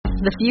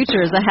The future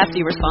is a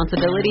hefty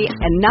responsibility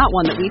and not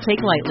one that we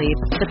take lightly.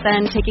 But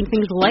then taking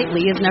things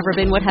lightly has never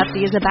been what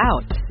Hefty is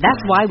about. That's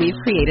why we've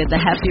created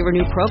the Hefty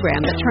Renew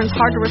program that turns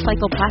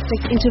hard-to-recycle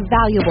plastics into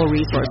valuable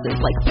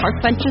resources like park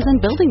benches and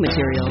building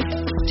materials.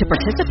 To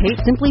participate,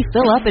 simply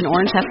fill up an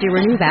orange Hefty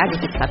Renew bag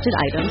with accepted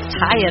items,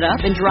 tie it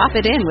up, and drop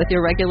it in with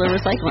your regular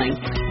recycling.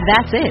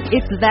 That's it.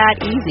 It's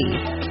that easy.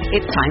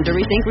 It's time to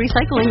rethink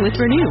recycling with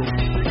Renew.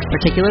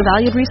 Particular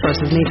valued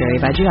resources may vary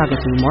by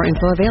geography. More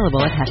info available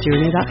at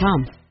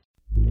heftyrenew.com.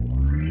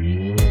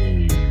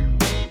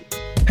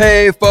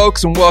 Hey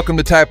folks, and welcome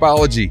to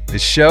Typology, the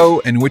show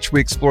in which we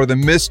explore the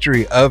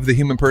mystery of the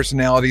human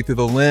personality through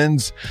the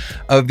lens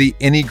of the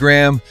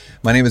Enneagram.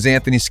 My name is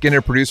Anthony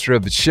Skinner, producer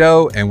of the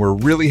show, and we're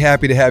really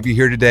happy to have you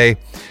here today.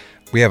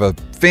 We have a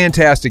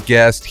fantastic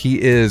guest.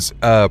 He is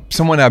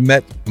someone I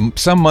met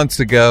some months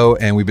ago,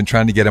 and we've been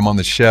trying to get him on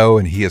the show,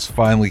 and he is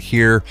finally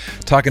here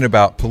talking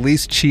about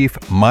Police Chief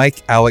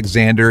Mike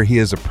Alexander. He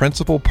is a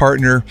principal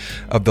partner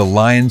of the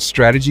Lion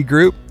Strategy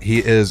Group. He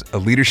is a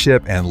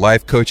leadership and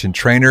life coach and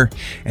trainer,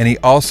 and he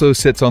also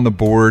sits on the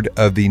board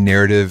of the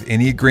Narrative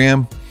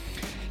Enneagram.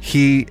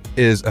 He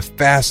is a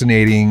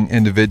fascinating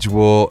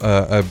individual,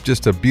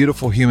 just a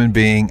beautiful human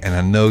being, and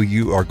I know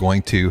you are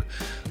going to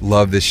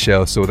love this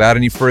show. So without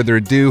any further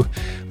ado,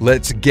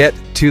 let's get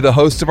to the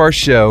host of our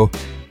show,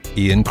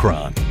 Ian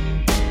Cron.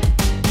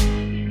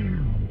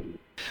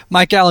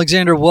 Mike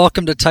Alexander,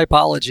 welcome to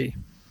Typology.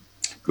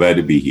 Glad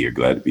to be here.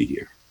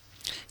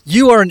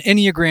 You are an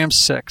Enneagram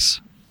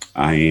 6.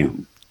 I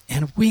am.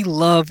 And we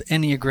love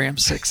Enneagram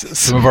 6s.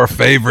 Some of our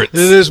favorites.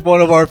 It is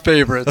one of our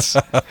favorites.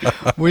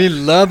 We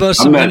love us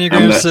some Enneagram 6s.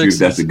 I'm not sure if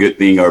that's a good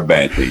thing or a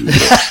bad thing.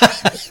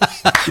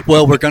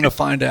 Well, we're going to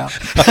find out.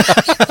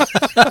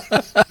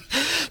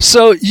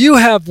 So you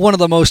have one of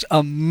the most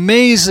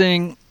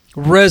amazing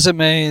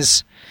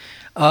resumes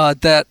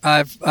that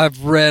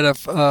I've read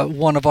of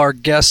one of our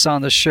guests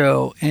on the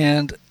show.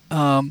 And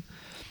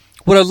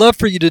what I'd love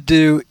for you to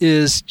do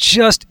is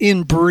just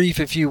in brief,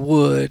 if you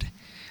would,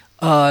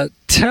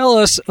 tell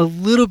us a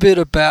little bit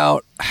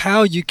about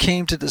how you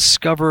came to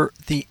discover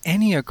the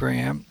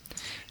Enneagram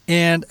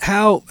and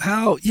how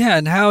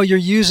you're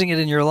using it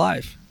in your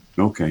life.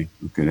 Okay,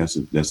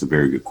 that's a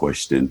very good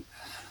question.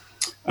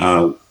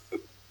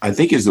 I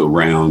think it's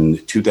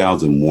around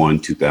 2001,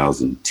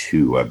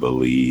 2002, I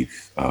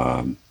believe.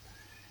 I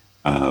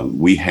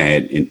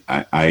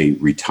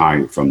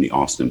retired from the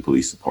Austin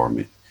Police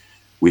Department.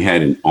 We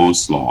had an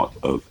onslaught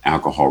of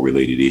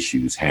alcohol-related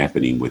issues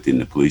happening within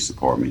the police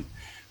department,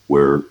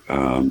 where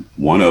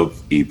one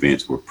of the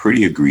events were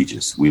pretty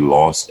egregious. We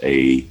lost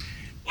a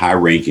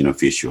high-ranking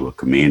official, a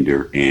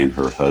commander, and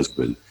her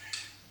husband.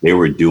 They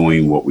were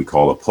doing what we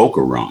call a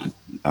poker run,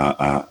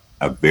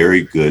 a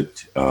very good,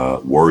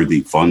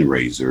 worthy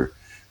fundraiser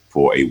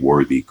for a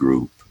worthy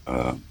group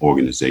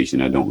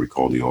organization. I don't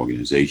recall the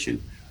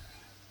organization,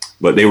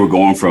 but they were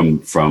going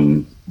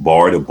from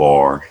bar to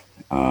bar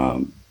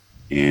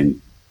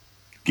and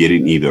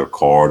getting either a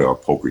card or a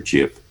poker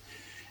chip,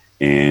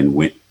 and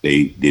then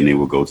they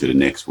would go to the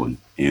next one.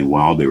 And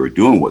while they were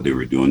doing what they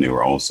were doing, they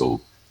were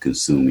also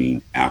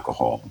consuming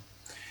alcohol.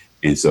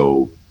 And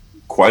so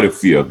quite a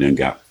few of them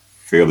got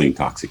fairly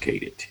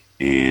intoxicated.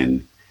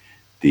 And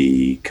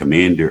the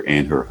commander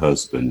and her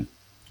husband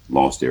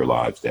lost their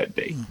lives that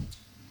day.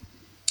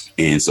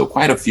 And so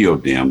quite a few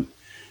of them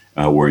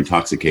were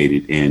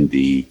intoxicated, and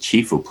the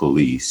chief of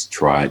police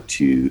tried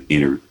to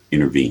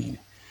intervene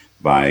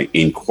by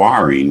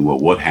inquiring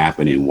what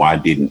happened and why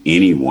didn't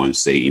anyone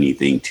say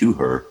anything to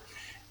her.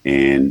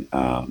 And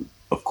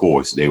of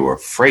course, they were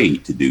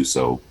afraid to do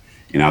so.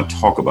 And I'll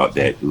talk about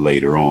that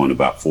later on,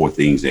 about 4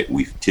 things that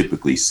we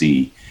typically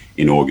see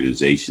in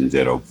organizations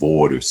that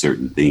avoid of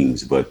certain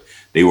things, but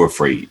they were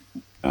afraid.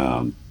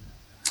 And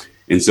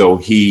so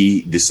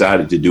he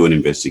decided to do an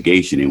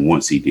investigation. And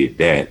once he did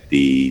that,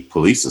 the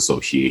police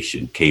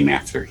association came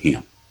after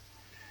him.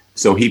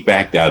 So he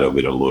backed out of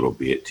it a little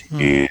bit.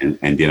 And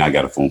then I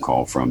got a phone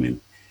call from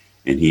him.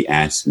 And he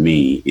asked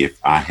me if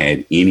I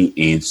had any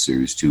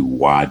answers to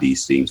why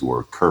these things were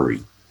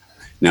occurring.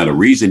 Now, the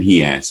reason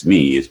he asked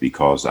me is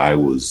because I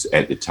was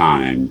at the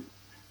time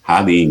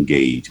highly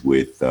engaged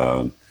with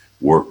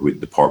work with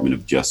Department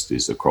of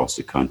Justice across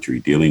the country,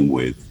 dealing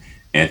with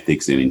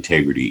ethics and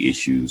integrity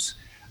issues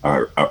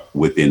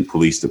within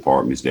police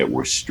departments that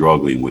were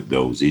struggling with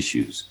those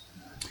issues.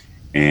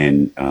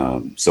 And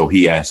so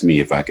he asked me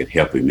if I could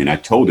help him. And I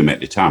told him at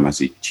the time, I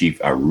said, Chief,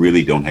 I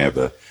really don't have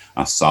a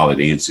solid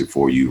answer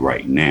for you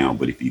right now,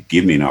 but if you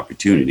give me an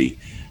opportunity,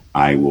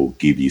 I will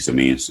give you some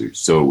answers.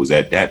 So it was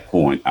at that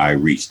point I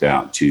reached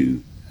out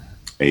to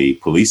a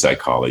police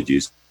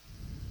psychologist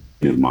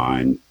of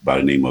mine by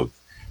the name of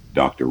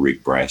Dr.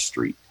 Rick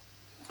Bradstreet.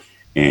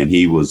 And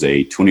he was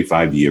a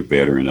 25-year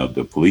veteran of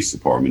the police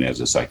department as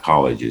a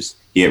psychologist.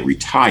 He had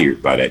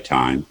retired by that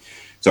time.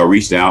 So I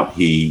reached out,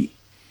 he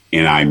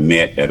and I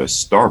met at a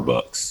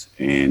Starbucks,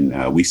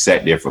 and we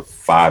sat there for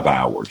 5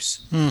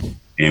 hours.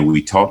 And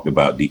we talked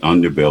about the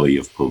underbelly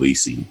of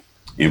policing.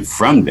 And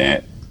from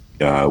that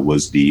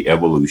was the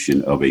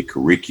evolution of a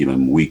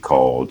curriculum we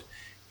called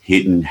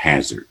hidden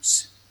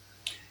hazards.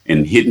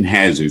 And hidden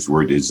hazards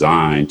were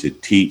designed to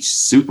teach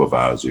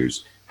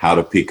supervisors how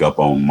to pick up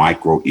on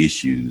micro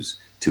issues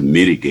to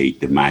mitigate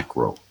the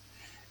macro.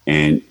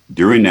 And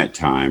during that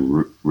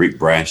time, Rick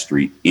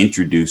Bradstreet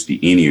introduced the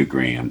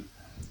Enneagram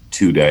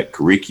to that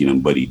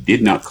curriculum, but he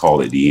did not call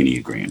it the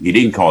Enneagram. He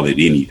didn't call it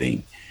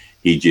anything.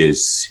 He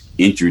just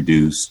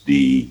introduced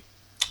the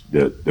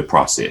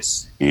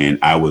process. And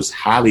I was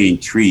highly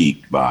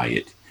intrigued by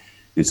it.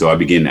 And so I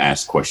began to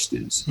ask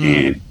questions.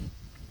 And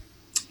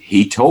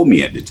he told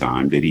me at the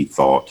time that he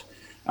thought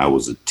I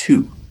was a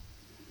 2.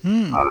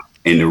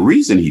 And the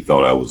reason he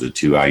thought I was a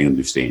 2, I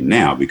understand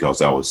now,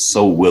 because I was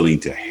so willing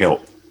to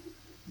help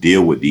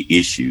deal with the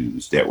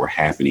issues that were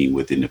happening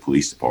within the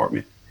police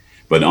department.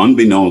 But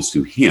unbeknownst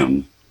to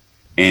him,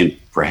 and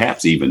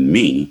perhaps even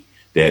me,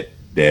 that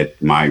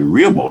my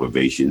real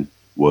motivation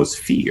was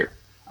fear.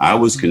 I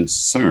was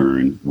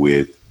concerned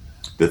with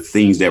the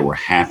things that were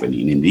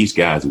happening, and these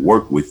guys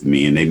work with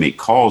me and they make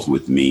calls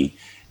with me,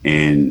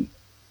 and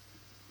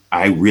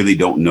I really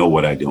don't know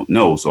what I don't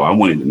know. So I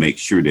wanted to make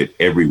sure that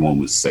everyone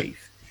was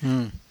safe.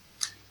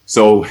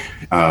 So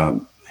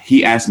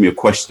he asked me a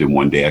question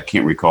one day. I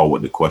can't recall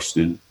what the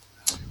question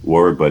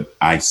were, but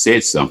I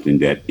said something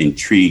that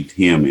intrigued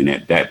him. And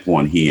at that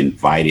point, he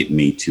invited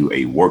me to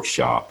a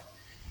workshop,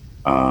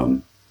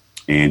 and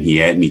he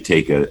had me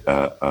take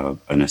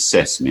an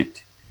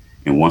assessment.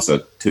 And once I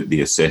took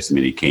the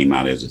assessment, it came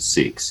out as a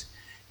 6.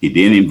 He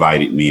then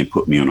invited me and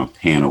put me on a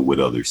panel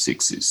with other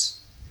 6s.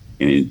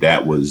 And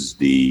that's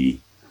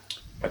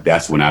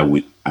when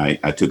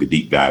I took a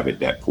deep dive at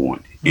that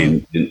point.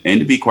 And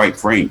to be quite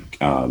frank,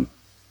 I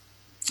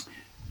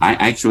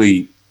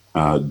actually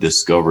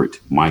discovered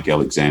Mike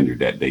Alexander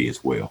that day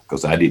as well,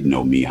 because I didn't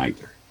know me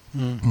either.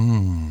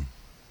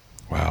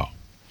 Wow.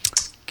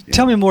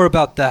 Tell me more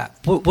about that.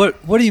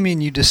 What do you mean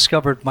you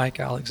discovered Mike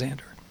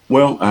Alexander?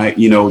 Well,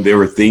 there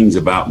were things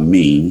about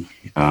me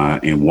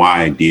and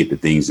why I did the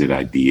things that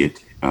I did,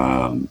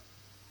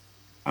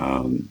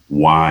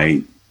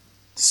 why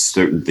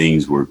certain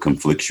things were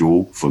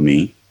conflictual for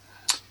me,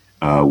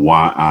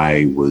 why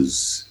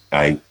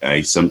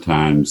I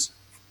sometimes,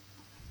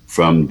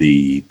 from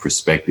the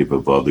perspective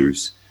of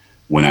others,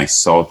 when I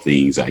saw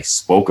things, I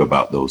spoke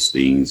about those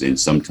things, and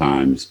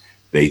sometimes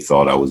they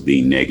thought I was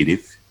being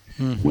negative,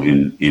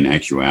 when in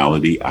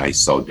actuality I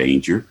saw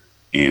danger,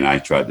 and I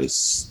tried to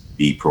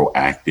be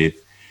proactive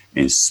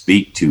and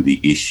speak to the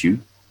issue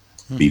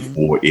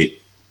before it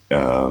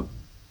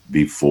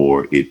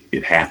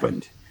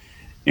happened.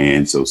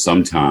 And so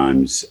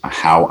sometimes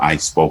how I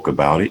spoke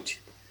about it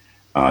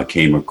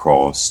came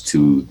across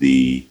to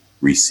the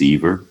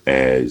receiver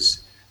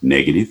as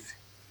negative.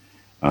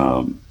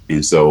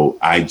 And so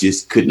I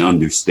just couldn't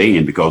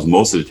understand, because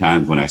most of the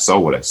times when I saw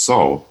what I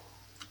saw,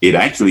 it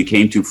actually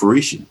came to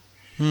fruition.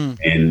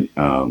 And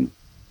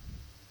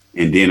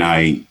then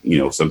I,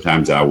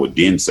 sometimes I would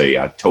then say,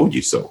 I told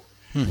you so.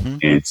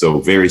 And so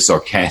very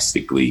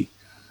sarcastically.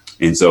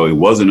 And so it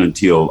wasn't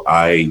until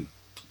I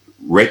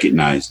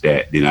recognized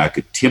that then I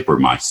could temper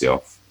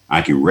myself.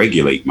 I can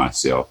regulate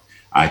myself.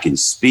 I can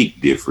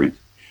speak different.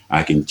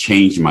 I can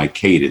change my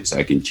cadence.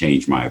 I can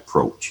change my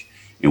approach.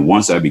 And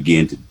once I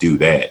began to do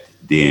that,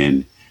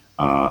 then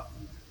I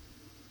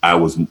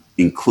was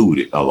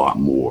included a lot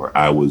more.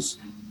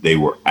 They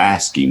were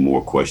asking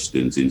more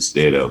questions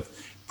instead of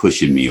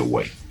pushing me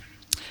away.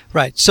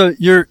 Right. So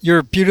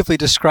you're beautifully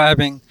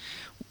describing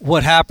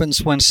what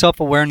happens when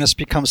self-awareness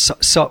becomes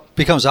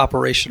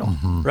operational,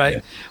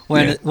 right?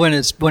 Yeah. When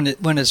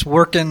it's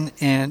working,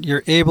 and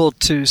you're able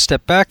to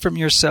step back from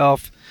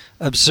yourself,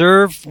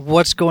 observe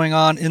what's going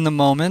on in the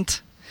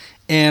moment,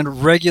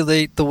 and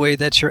regulate the way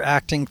that you're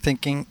acting,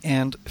 thinking,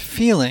 and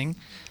feeling,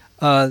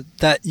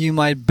 that you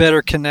might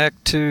better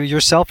connect to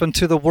yourself and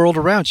to the world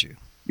around you.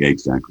 Yeah,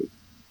 exactly.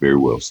 Very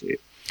well said.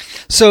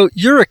 So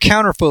you're a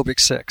counterphobic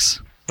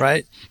 6,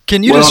 right?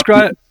 Can you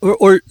describe,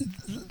 or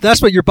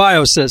that's what your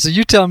bio says, so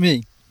you tell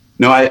me.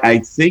 No, I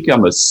think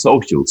I'm a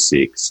social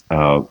 6,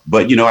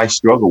 but, I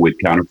struggle with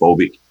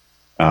counterphobic.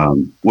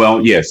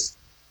 Yes.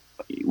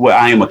 Well,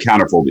 I am a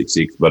counterphobic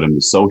 6, but I'm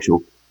a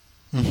social.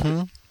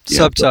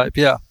 Subtype,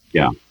 yeah.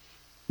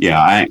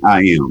 Yeah, I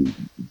am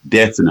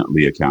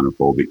definitely a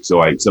counterphobic.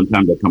 So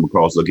sometimes I come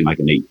across looking like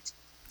an 8.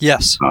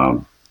 Yes.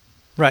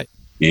 Right.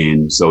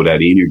 And so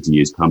that energy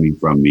is coming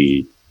from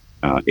me,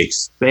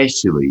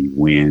 especially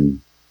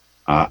when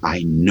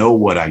I know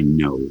what I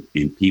know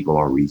and people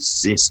are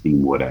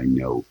resisting what I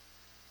know.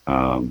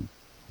 And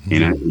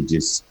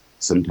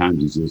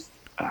sometimes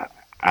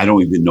I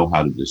don't even know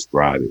how to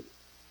describe it.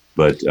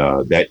 But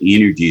that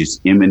energy is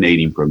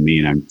emanating from me,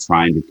 and I'm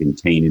trying to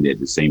contain it at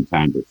the same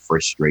time. But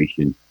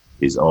frustration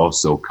is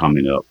also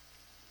coming up,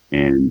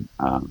 and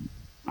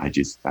I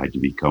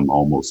become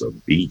almost a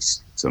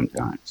beast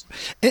sometimes.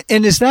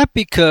 And is that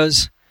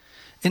because?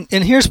 And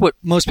here's what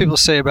most people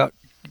say about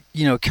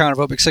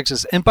counterphobic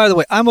 6s. And by the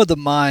way, I'm of the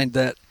mind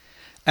that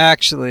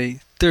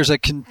actually there's a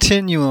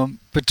continuum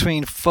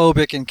between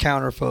phobic and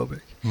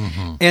counterphobic.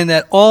 and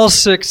that all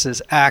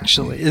sixes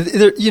actually,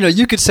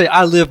 you could say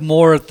I live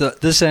more at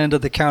this end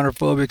of the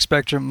counterphobic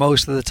spectrum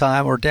most of the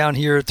time, or down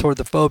here toward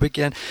the phobic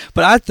end,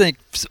 but I think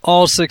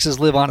all sixes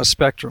live on a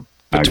spectrum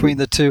between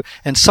the two,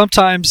 and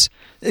sometimes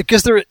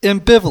because they're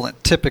ambivalent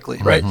typically,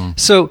 right?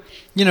 So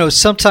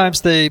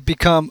sometimes they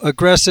become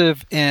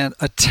aggressive and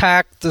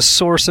attack the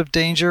source of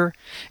danger,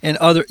 and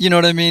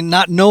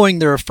not knowing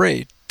they're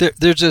afraid.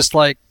 They're just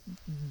like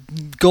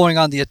going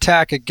on the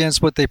attack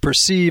against what they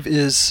perceive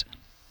is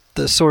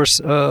the source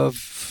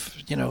of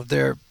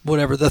their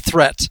whatever the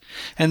threat.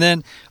 And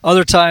then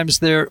other times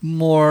they're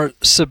more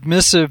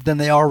submissive than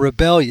they are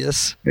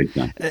rebellious.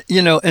 Exactly.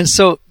 And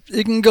so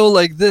it can go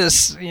like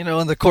this,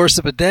 in the course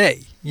of a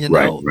day.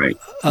 Right.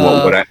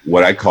 Well,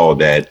 what I call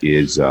that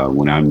is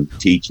when I'm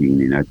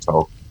teaching and I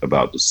talk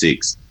about the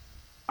six,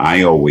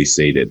 I always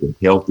say that the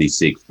healthy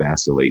six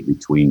vacillate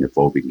between the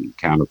phobic and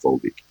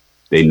counterphobic.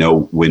 They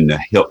know when the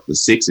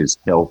six is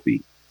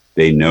healthy,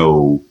 they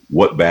know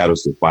what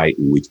battles to fight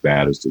and which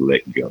battles to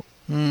let go.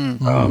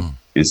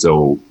 And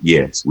so,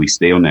 yes, we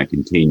stay on that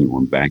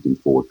continuum back and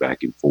forth.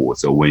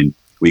 So when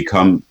we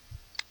come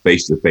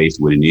face to face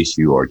with an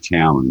issue or a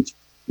challenge,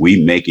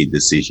 we make a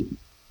decision.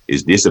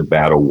 Is this a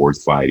battle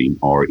worth fighting,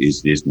 or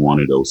is this one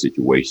of those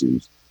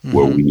situations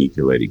where we need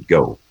to let it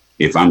go?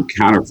 If I'm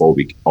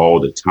counterphobic all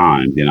the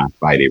time, then I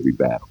fight every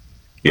battle.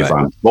 If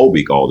I'm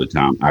phobic all the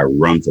time, I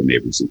run from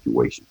every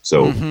situation.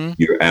 So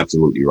you're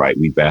absolutely right.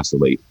 We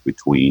vacillate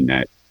between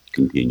that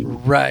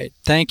continuum. Right.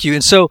 Thank you.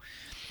 And so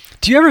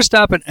do you ever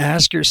stop and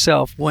ask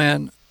yourself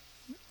when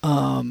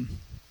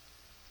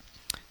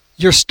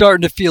you're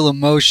starting to feel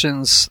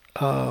emotions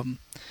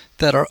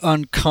that are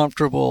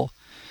uncomfortable?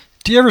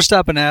 Do you ever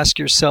stop and ask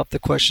yourself the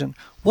question,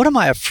 what am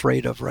I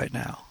afraid of right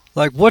now?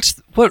 Like what's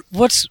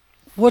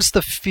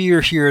the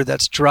fear here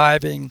that's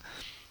driving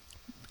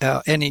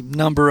any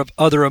number of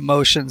other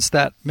emotions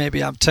that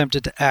maybe I'm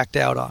tempted to act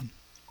out on?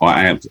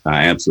 Well,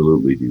 I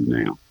absolutely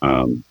do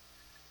now.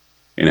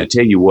 And I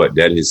tell you what,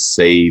 that has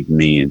saved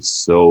me in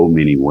so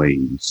many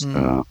ways.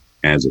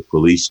 As a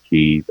police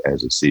chief,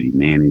 as a city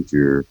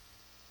manager,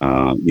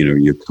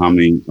 you're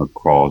coming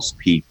across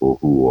people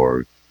who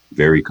are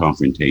very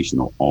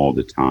confrontational all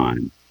the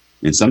time.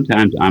 And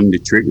sometimes I'm the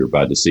trigger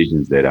by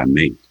decisions that I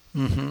make.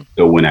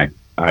 So when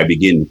I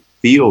begin to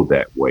feel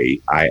that way,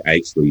 I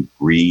actually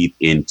breathe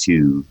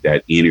into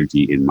that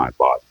energy in my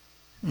body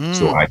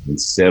so I can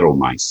settle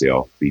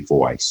myself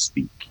before I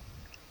speak.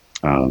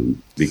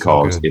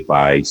 Because if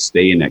I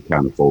stay in that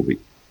counterphobic,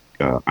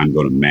 I'm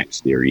going to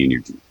match their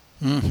energy.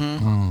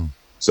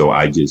 So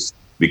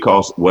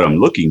because what I'm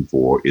looking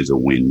for is a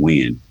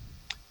win-win.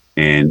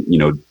 And,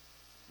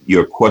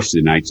 your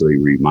question actually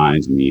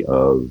reminds me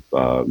of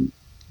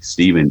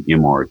Stephen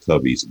M.R.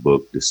 Covey's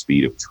book, The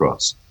Speed of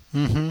Trust.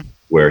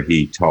 Where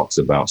he talks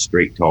about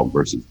straight talk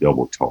versus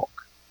double talk.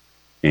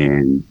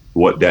 And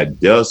what that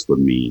does for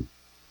me,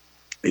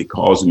 it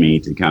causes me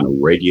to kind of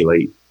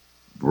regulate,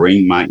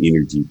 bring my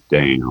energy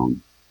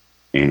down,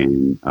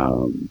 and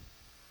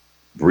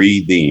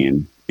breathe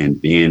in,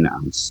 and then I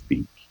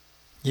speak.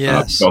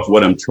 Yes. Because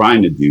what I'm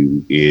trying to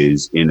do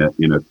is in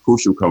a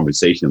crucial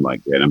conversation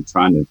like that, I'm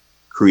trying to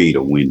create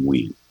a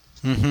win-win.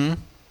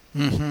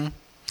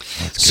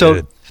 So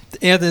good.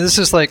 Anthony, this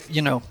is like,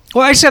 well,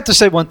 I just have to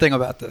say one thing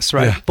about this,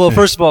 right? Well,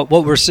 first of all,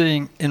 what we're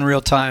seeing in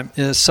real time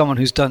is someone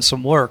who's done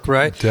some work,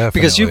 right? Definitely.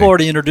 Because you've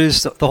already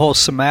introduced the whole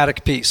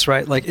somatic piece,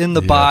 right? Like in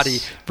the body,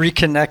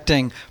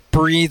 reconnecting,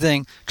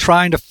 breathing,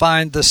 trying to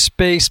find the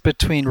space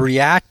between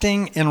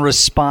reacting and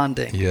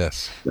responding.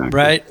 Yes. Exactly.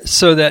 Right?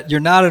 So that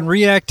you're not in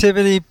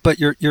reactivity, but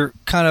you're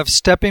kind of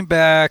stepping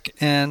back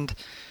and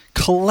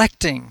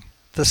collecting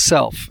the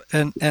self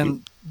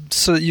and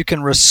so that you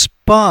can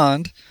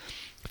respond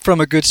from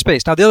a good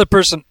space. Now, the other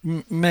person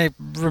may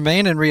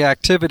remain in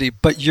reactivity,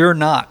 but you're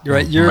not,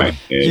 right?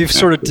 You've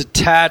sort of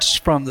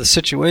detached from the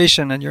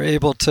situation, and you're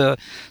able to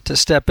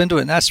step into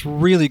it. And that's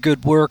really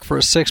good work for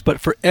a six, but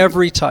for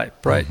every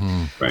type, right?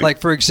 Like,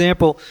 for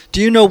example,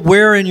 do you know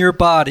where in your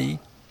body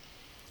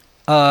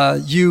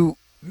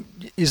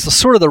is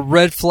sort of the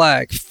red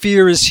flag?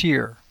 Fear is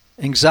here.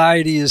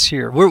 Anxiety is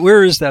here.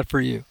 Where is that for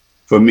you?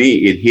 For me,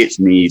 it hits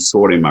me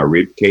sort of in my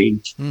rib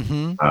cage.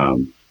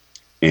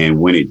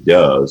 And when it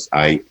does,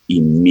 I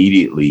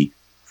immediately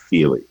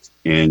feel it.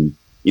 And,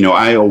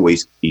 I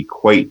always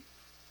equate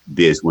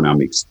this when I'm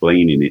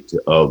explaining it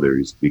to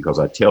others, because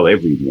I tell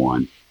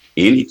everyone,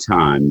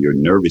 anytime your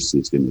nervous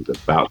system is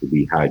about to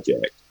be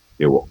hijacked,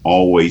 there will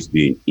always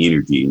be an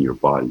energy in your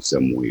body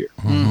somewhere.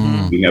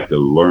 We have to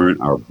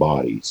learn our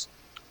bodies,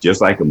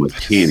 just like a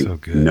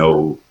mechanic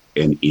know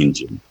an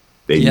engine.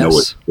 They know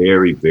it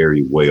very,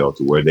 very well,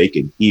 to where they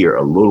can hear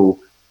a little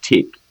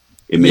tick.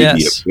 It may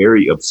be a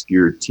very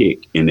obscure tick,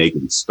 and they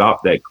can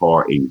stop that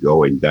car and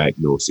go and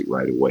diagnose it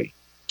right away.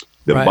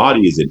 The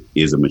body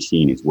is a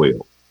machine as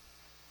well.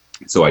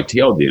 So I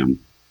tell them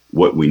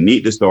what we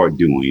need to start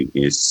doing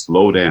is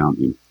slow down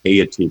and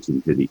pay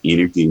attention to the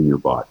energy in your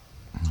body.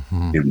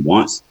 And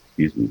once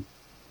it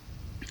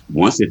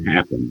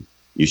happens,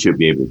 you should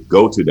be able to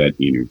go to that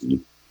energy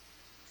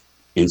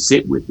and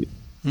sit with it.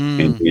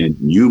 And then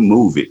you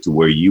move it to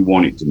where you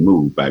want it to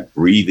move by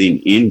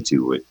breathing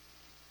into it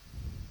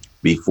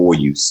before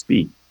you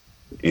speak.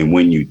 And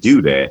when you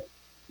do that,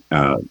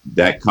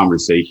 that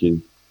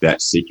conversation,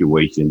 that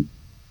situation,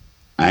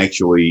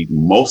 actually,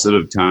 most of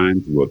the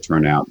time will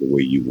turn out the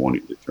way you want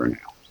it to turn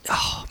out.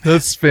 Oh,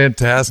 that's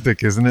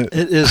fantastic, isn't it?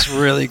 It is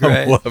really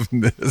great. I'm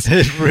loving this.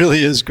 It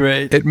really is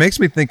great. It makes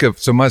me think of,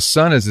 so my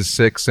son is a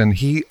 6 and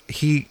he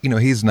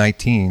he's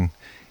 19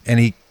 and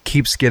he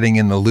keeps getting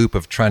in the loop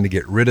of trying to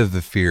get rid of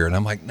the fear. And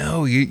I'm like,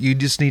 no, you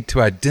just need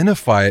to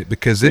identify it,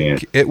 because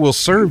it will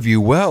serve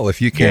you well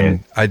if you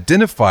can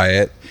identify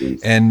it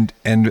and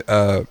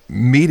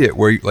meet it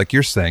where, like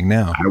you're saying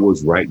now. I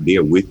was right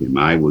there with him.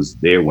 I was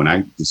there when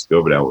I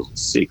discovered I was a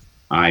 6.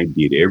 I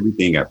did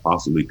everything I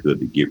possibly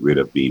could to get rid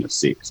of being a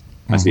 6.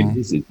 I said,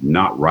 this is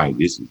not right.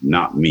 This is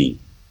not me.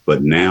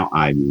 But now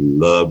I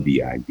love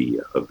the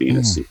idea of being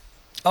a 6.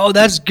 Oh,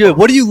 that's good.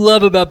 What do you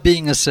love about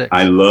being a 6?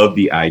 I love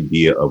the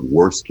idea of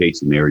worst case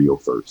scenario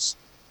first.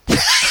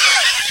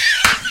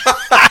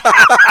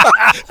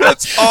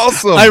 That's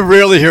awesome. I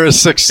rarely hear a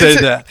 6 say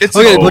that.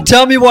 Okay, but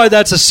tell me why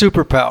that's a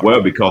superpower.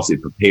 Well, because it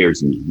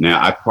prepares me.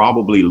 Now, I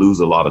probably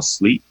lose a lot of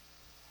sleep.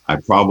 I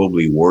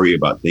probably worry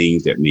about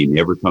things that may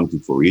never come to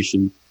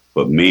fruition.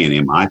 But man,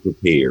 am I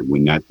prepared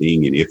when that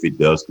thing, and if it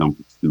does come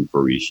to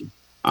fruition,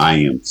 I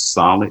am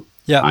solid.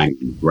 Yeah. I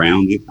am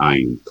grounded. I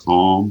am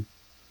calm.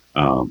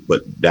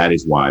 But that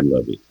is why I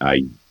love it.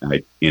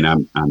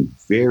 I'm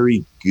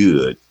very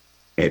good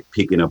at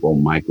picking up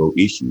on micro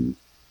issues,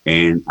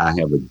 and I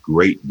have a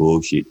great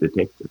bullshit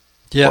detector.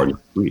 Yeah.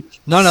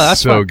 No,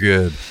 that's so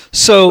good.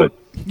 So,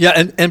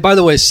 and by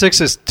the way,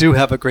 6s do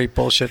have a great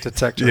bullshit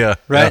detector. Yeah.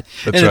 Right.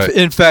 Yeah, that's right.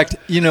 In fact,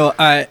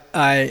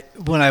 I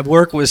when I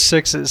work with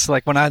 6s,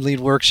 like when I lead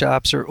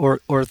workshops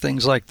or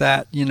things like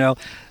that,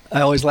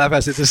 I always laugh.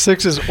 I say the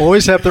 6s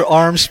always have their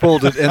arms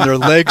folded and their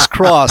legs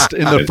crossed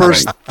in the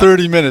first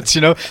 30 minutes.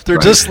 They're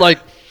just like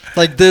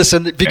this,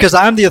 and because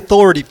I'm the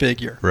authority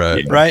figure,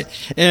 right?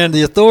 And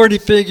the authority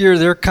figure,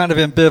 they're kind of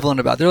ambivalent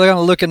about. They're kind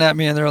of looking at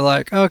me and they're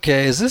like,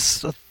 okay, is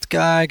this a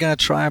guy gonna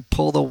try and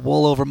pull the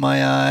wool over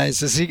my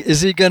eyes?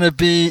 Is he gonna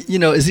be,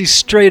 is he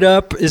straight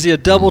up? Is he a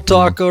double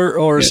talker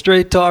or a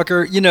straight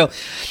talker?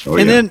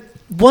 Then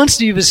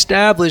once you've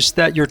established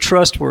that you're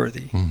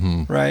trustworthy,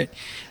 right?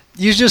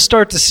 You just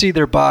start to see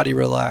their body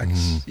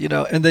relax,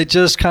 and they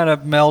just kind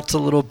of melt a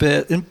little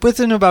bit. And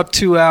within about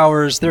 2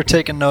 hours, they're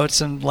taking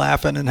notes and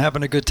laughing and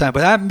having a good time.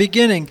 But at the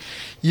beginning,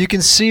 you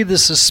can see the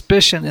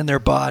suspicion in their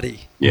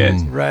body.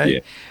 Yes. Right?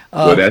 Yeah.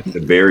 Well, that's the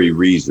very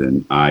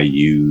reason I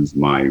use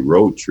my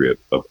road trip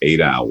of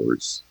 8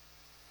 hours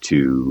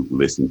to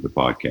listen to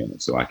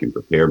podcasts, so I can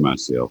prepare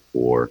myself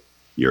for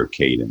your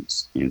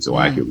cadence, and so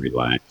I can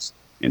relax,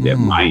 and that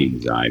my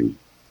anxiety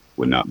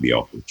would not be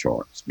off the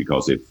charts.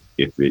 Because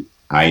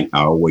I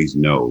always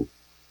know,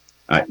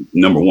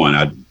 number one,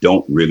 I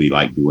don't really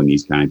like doing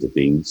these kinds of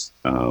things.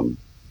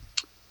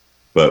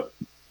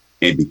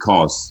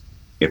 Because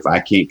if I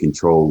can't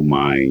control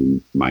my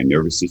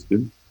nervous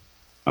system,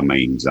 my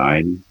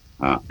anxiety,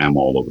 I'm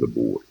all over the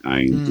board.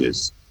 I am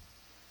just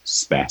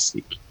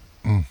spastic.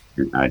 And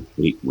I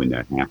hate when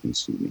that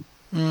happens to me.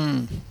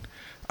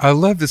 I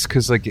love this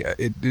because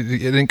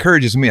it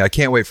encourages me. I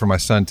can't wait for my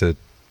son to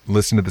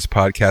listen to this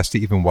podcast, to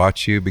even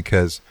watch you,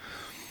 because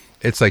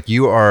it's like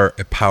you are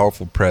a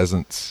powerful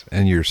presence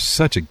and you're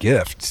such a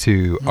gift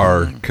to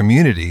our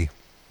community,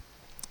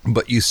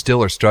 but you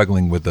still are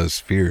struggling with those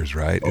fears,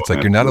 right? It's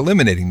like you're not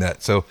eliminating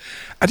that. So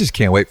I just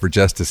can't wait for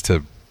Justice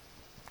to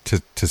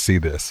see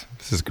this.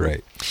 This is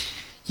great.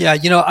 Yeah,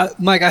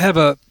 Mike, I have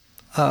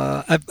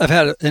I've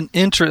had an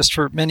interest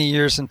for many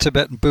years in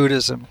Tibetan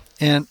Buddhism,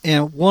 and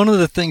one of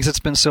the things that's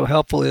been so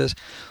helpful is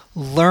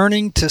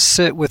learning to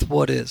sit with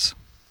what is,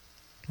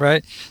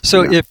 right?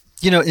 So if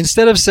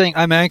instead of saying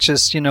I'm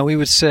anxious, we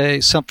would say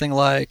something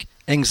like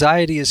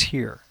anxiety is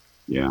here.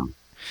 Yeah.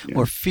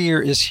 Or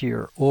fear is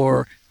here,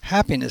 or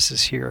happiness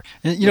is here.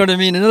 And you know what I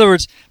mean? In other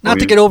words, not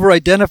to get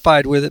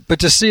over-identified with it, but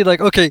to see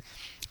okay,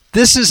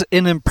 this is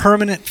an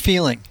impermanent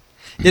feeling.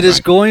 It is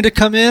going to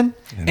come in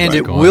and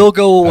it will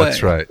go away.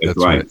 That's right. That's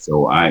right.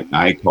 So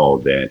I call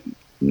that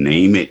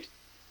name it.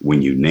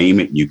 When you name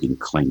it, you can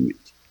claim it.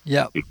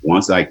 Yeah.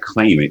 Once I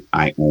claim it,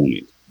 I own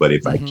it. But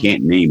if I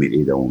can't name it,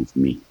 it owns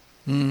me.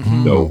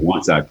 So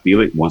once I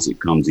feel it, once it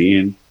comes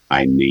in,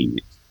 I name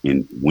it.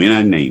 And when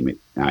I name it,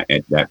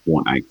 at that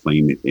point, I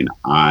claim it, and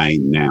I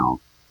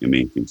now am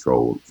in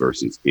control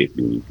versus it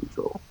being in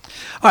control.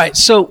 All right.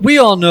 So we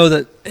all know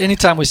that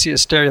anytime we see a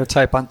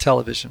stereotype on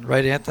television,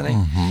 right, Anthony,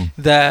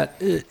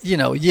 that,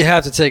 you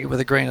have to take it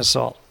with a grain of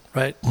salt,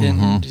 right?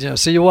 And,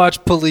 so you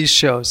watch police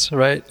shows,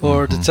 right,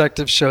 or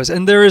detective shows,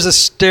 and there is a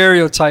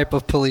stereotype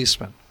of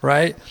policemen,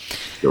 right?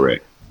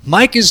 Correct.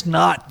 Mike is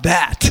not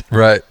that.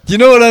 Right. You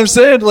know what I'm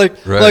saying?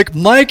 Like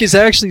Mike is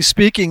actually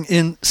speaking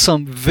in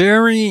some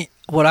very,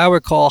 what I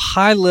would call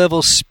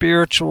high-level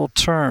spiritual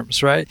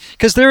terms, right?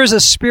 Because there is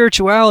a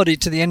spirituality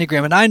to the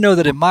Enneagram. And I know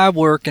that in my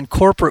work in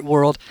corporate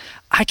world,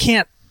 I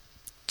can't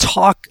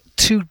talk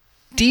too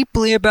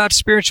deeply about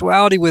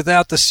spirituality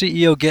without the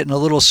CEO getting a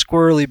little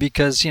squirrely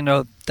because,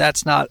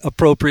 that's not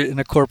appropriate in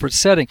a corporate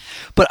setting.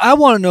 But I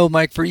want to know,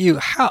 Mike, for you,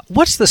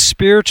 what's the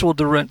spiritual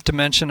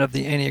dimension of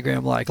the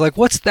Enneagram like? Like,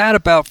 what's that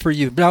about for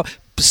you? Now,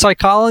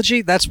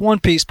 psychology, that's one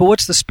piece, but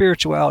what's the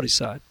spirituality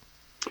side?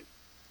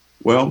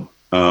 Well,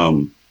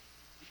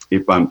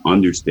 if I'm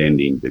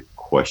understanding the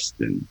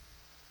question,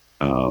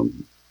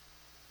 I'm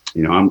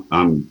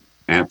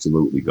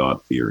absolutely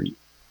God-fearing.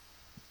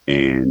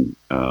 And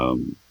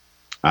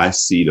I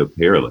see the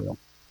parallel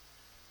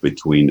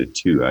between the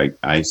two.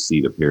 I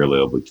see the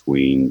parallel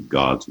between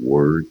God's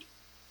word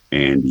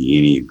and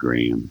the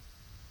Enneagram.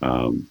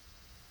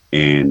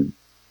 And,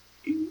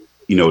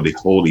 the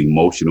whole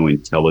emotional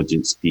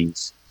intelligence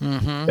piece,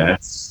 mm-hmm.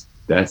 that's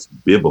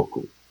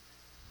biblical.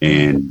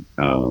 And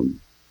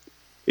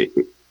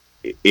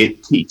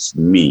it teaches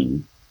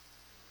me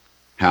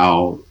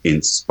how,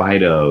 in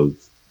spite of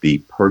the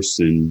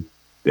person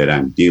that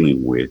I'm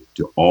dealing with,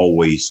 to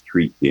always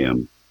treat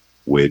them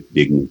with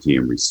dignity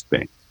and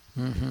respect.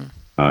 Mm-hmm.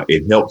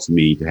 It helps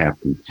me to have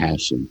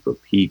compassion for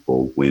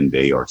people when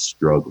they are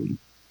struggling.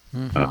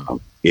 Mm-hmm.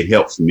 It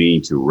helps me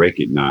to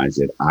recognize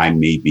that I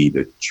may be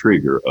the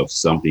trigger of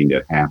something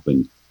that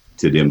happened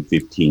to them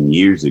 15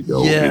 years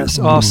ago. Yes,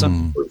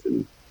 awesome.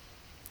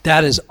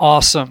 That is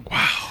awesome.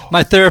 Wow.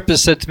 My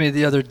therapist said to me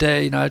the other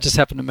day, I just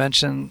happened to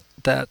mention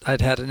that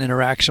I'd had an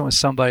interaction with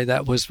somebody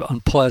that was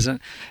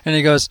unpleasant. And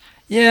he goes,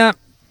 yeah,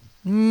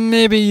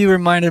 maybe you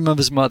reminded him of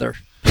his mother.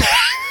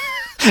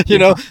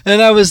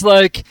 And I was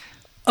like,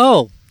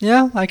 oh,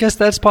 yeah, I guess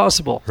that's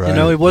possible. Right.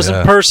 It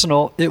wasn't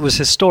personal. It was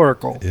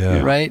historical,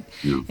 right?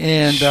 Yeah.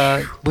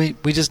 And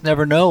we just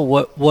never know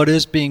what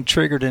is being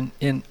triggered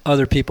in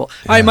other people.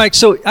 Yeah. All right, Mike,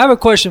 so I have a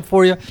question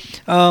for you.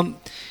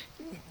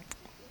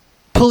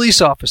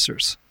 Police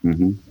officers,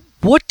 mm-hmm.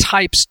 What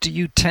types do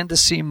you tend to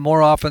see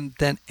more often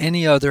than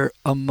any other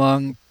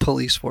among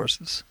police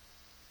forces?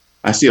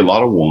 I see a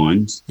lot of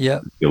ones. Yeah.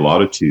 I see a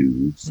lot of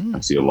twos. I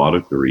see a lot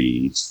of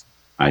threes.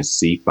 I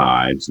see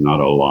fives, not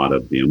a lot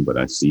of them, but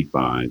I see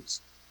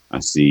fives. I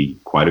see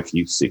quite a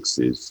few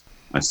sixes.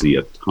 I see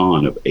a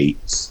ton of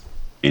eights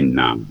and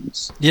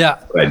nines. Yeah.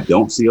 What I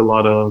don't see a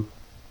lot of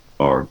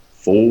are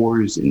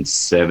fours and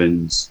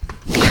sevens.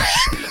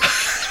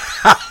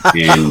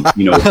 And,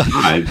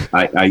 fives.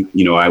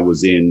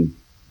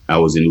 I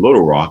was in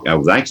Little Rock. I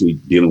was actually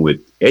dealing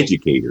with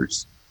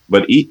educators,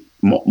 but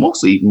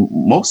most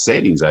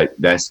settings,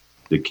 that's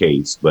the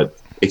case. But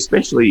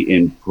especially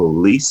in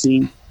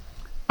policing,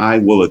 I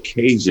will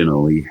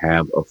occasionally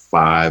have a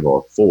 5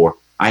 or 4.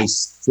 I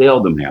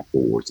seldom have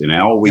 4s. And I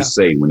always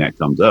say when that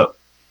comes up,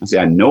 I say,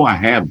 I know I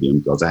have them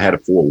because I had a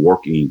 4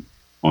 working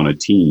on a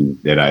team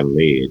that I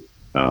led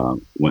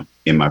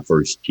in my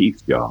first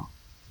chief's job.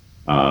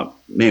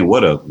 Man,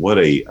 what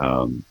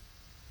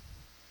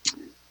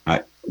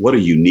a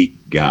unique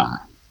guy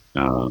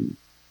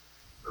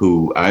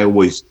who I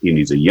always,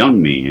 he's a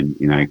young man,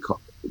 and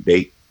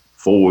they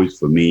 4s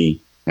for me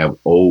have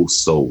old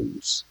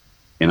souls.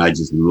 And I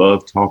just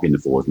love talking to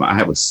 4s. I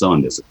have a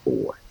son that's a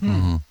 4,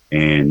 mm-hmm.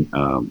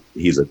 and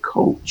he's a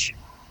coach.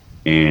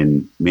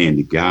 And man,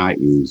 the guy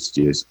is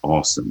just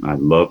awesome. I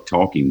love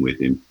talking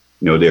with him.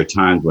 There are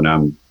times when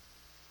I'm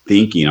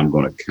thinking I'm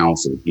going to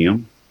counsel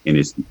him, and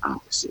it's the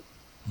opposite.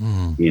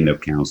 Mm-hmm. He ended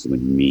up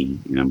counseling me,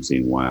 and I'm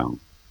saying, wow.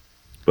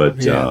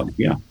 But yeah.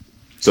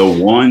 So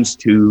 1s,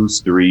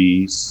 2s,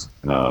 3s,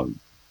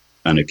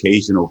 an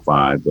occasional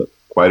 5, but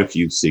quite a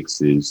few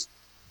 6s,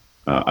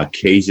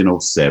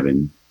 occasional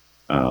 7.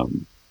 But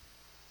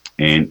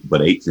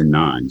 8s and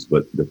 9s,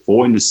 but the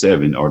 4 and the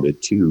 7 are the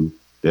 2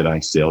 that I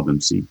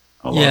seldom see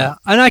a lot. Yeah,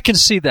 and I can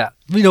see that.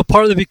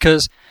 Partly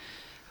because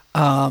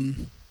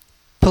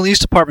police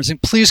departments,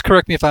 and please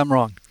correct me if I'm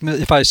wrong,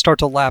 if I start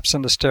to lapse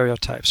into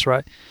stereotypes,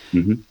 right?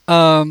 Mm-hmm.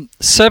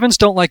 7s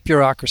don't like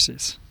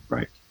bureaucracies.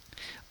 Right.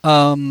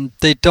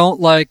 They don't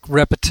like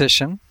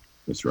repetition.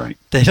 That's right.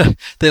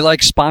 They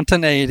like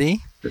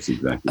spontaneity. That's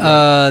exactly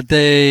right.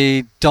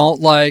 They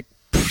don't like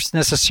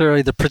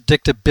necessarily the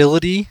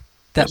predictability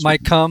that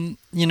might come,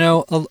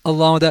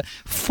 along with that.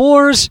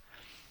 4s,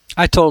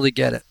 I totally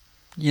get it.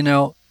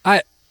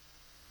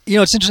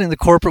 It's interesting in the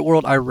corporate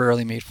world, I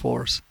rarely meet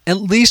 4s, at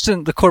least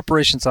in the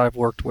corporations I've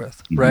worked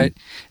with, mm-hmm. right?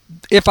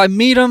 If I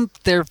meet them,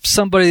 they're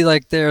somebody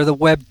like they're the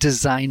web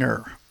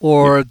designer,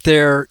 or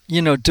they're,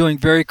 doing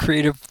very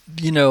creative,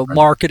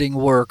 marketing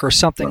work or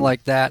something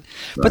like that.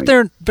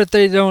 Right. But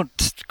they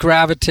don't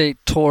gravitate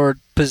toward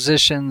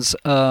positions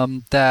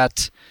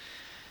that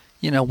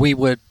we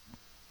would,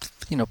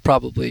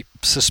 probably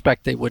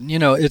suspect they wouldn't.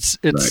 It's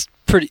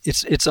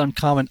it's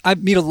uncommon. I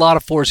meet a lot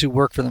of 4s who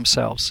work for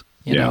themselves.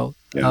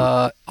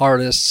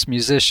 Artists,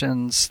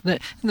 musicians,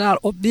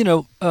 not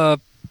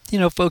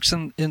folks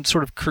in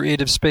sort of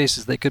creative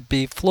spaces. They could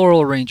be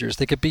floral arrangers,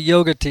 they could be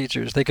yoga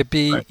teachers, they could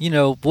be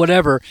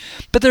whatever.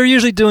 But they're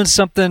usually doing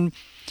something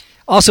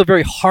also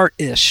very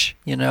heart-ish.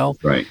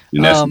 Right,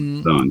 and that's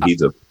my son.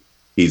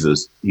 He's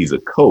a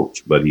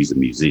coach, but he's a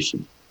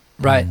musician.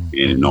 Right.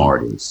 And an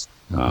artist.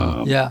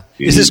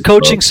 Is his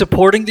coaching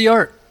supporting the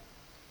art?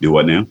 Do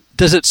what now?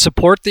 Does it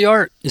support the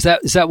art? Is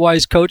that why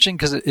he's coaching?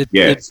 Because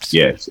yes,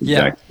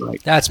 exactly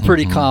right. That's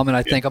pretty common,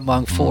 I think,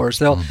 among fours.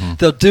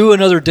 They'll do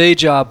another day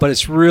job, but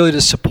it's really to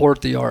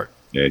support the art.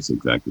 Yes,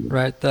 exactly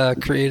right. The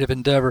creative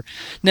endeavor.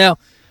 Now,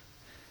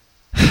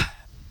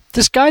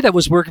 this guy that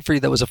was working for you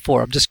that was a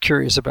 4. I'm just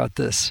curious about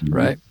this,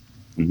 right?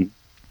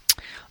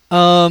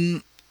 Mm-hmm.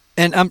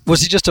 And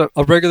was he just a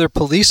regular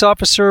police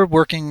officer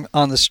working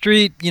on the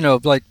street? You know,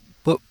 like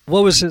what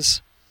was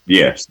his?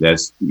 Yes,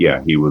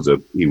 he was a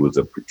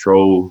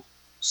patrol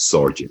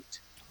sergeant.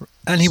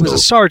 And he was a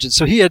sergeant,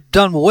 so he had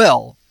done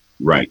well,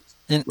 right,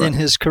 in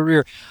his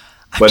career.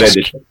 But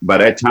by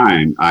that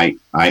time, I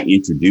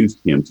introduced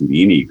him to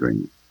the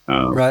Enneagram.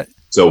 Right.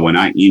 So when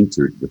I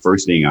entered, the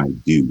first thing I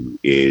do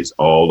is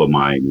all of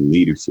my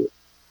leadership.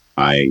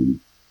 I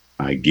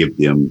give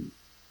them.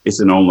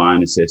 It's an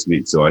online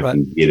assessment, so I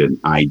can get an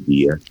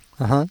idea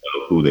of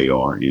who they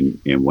are.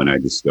 And when I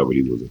discovered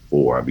he was a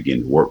 4, I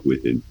began to work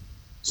with him.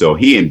 So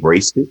he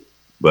embraced it,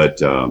 but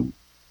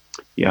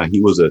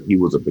he was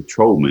a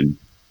patrolman.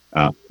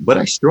 But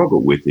I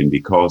struggled with him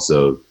because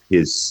of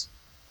his.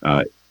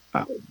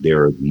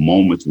 There are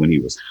moments when he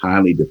was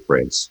highly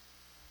depressed,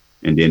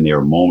 and then there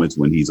are moments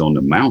when he's on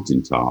the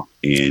mountaintop,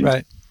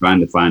 and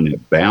trying to find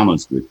that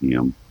balance with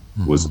him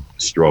was a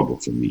struggle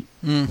for me.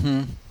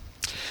 Mm-hmm.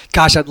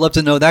 Gosh, I'd love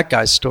to know that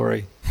guy's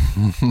story.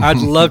 I'd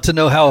love to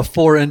know how a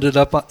 4 ended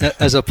up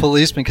as a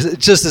policeman, because it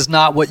just is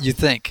not what you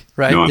think,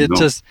 right?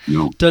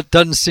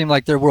 Doesn't seem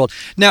like their world.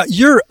 Now,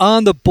 you're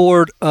on the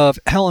board of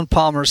Helen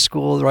Palmer's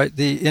school, right?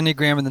 The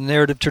Enneagram and the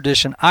Narrative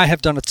Tradition. I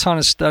have done a ton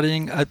of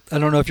studying. I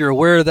don't know if you're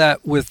aware of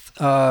that with,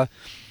 I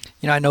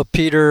know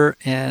Peter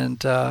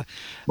and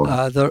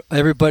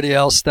everybody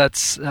else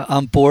that's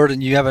on board,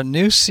 and you have a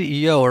new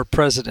CEO or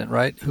president,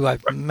 right, who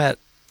I've met,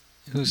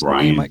 whose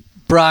name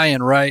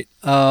Brian, right?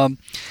 Brian.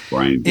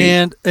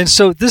 And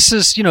so this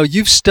is,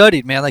 you've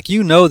studied, man, like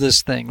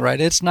this thing,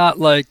 right? It's not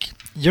like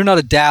you're not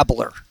a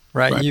dabbler,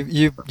 right?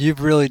 You've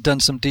really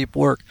done some deep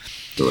work.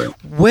 Correct.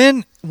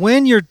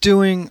 When you're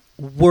doing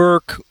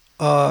work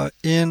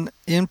in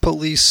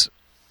police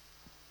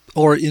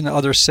or in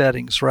other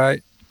settings,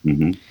 right?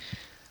 Mm-hmm.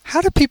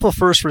 How do people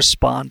first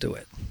respond to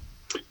it?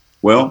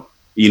 Well,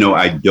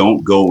 I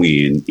don't go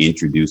in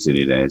introducing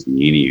it as the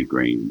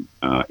Enneagram.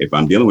 If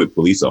I'm dealing with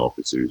police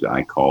officers,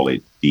 I call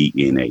it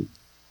DNA.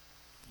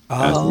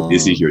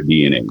 This is your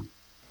DNA.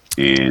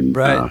 And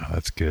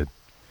that's good.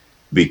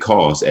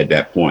 Because at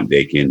that point,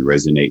 they can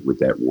resonate with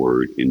that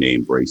word and they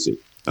embrace it.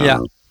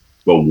 Yeah.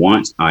 But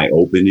once I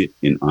open it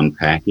and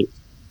unpack it,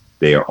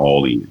 they are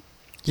all in it.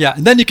 Yeah,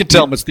 and then you can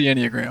tell them it's the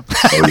Enneagram.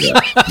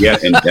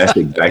 And that's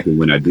exactly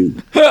when I do.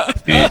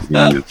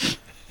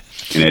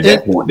 And at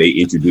that point, they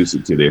introduce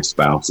it to their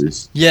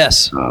spouses.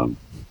 Yes.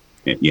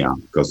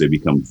 Because they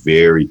become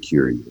very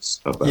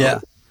curious about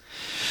it.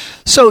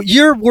 So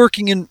you're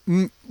working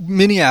in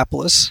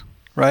Minneapolis,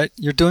 right?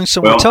 You're doing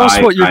some. Tell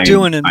us what you're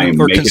doing in.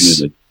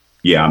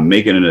 I'm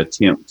making an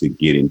attempt to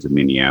get into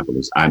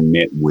Minneapolis. I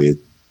met with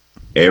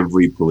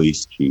every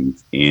police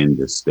chief in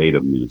the state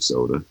of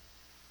Minnesota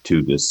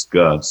to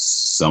discuss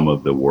some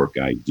of the work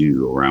I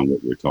do around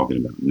what we're talking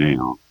about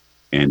now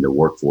and the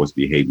workforce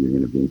behavior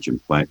intervention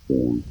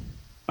platform.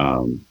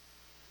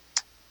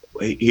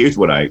 Here's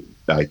what I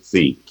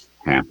think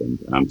happened.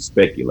 I'm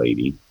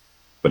speculating,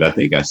 but I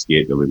think I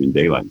scared the living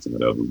daylights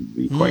out of them, to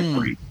be quite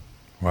frank.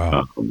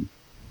 Wow.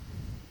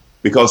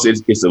 Because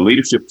it's a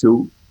leadership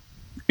tool,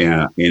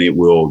 and it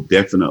will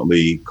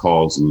definitely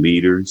cause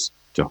leaders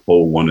to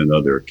hold one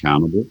another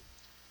accountable.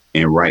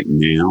 And right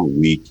now,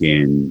 we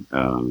can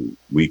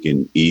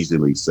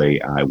easily say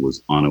I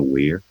was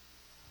unaware,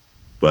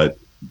 but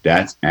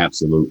that's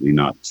absolutely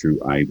not true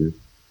either.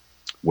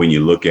 When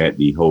you look at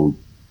the whole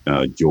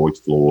George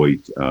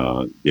Floyd,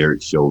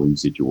 Derek Chauvin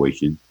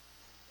situation,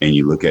 and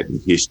you look at the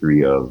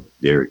history of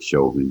Derek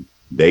Chauvin,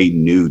 they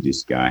knew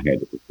this guy had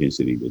the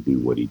propensity to do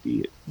what he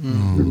did.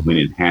 Mm. When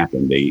it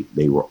happened,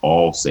 they were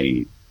all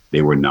saying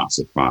they were not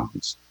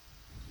surprised.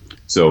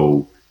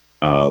 So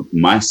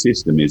my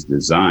system is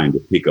designed to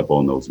pick up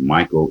on those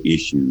micro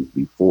issues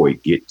before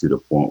it get to the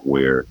point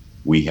where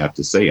we have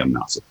to say, I'm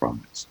not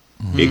surprised.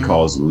 Mm-hmm. It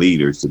calls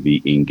leaders to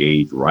be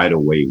engaged right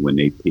away when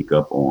they pick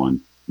up on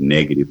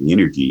negative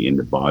energy in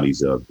the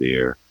bodies of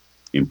their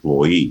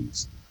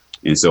employees.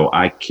 And so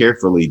I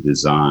carefully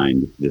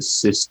designed the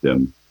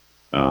system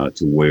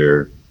to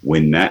where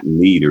when that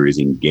leader is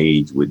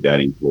engaged with that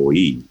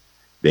employee,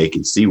 they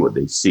can see what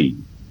they see.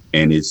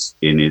 And it's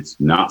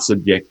not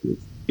subjective.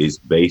 It's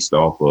based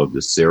off of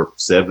the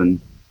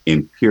 7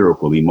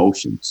 empirical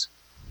emotions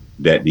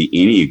that the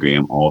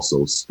Enneagram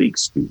also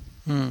speaks to.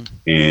 Mm.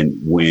 And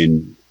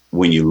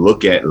when you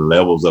look at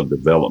levels of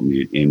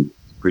development, and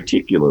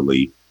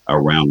particularly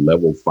around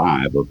level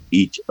 5 of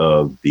each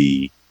of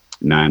the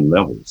 9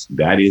 levels,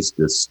 that is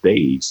the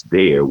stage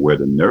there where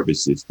the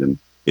nervous system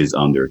is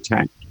under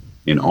attack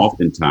and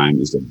oftentimes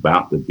is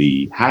about to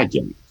be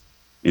hijacked.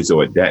 And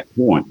so at that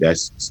point,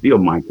 that's still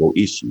micro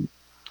issue.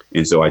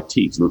 And so I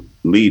teach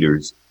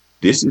leaders,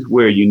 this is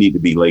where you need to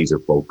be laser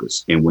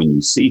focused. And when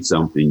you see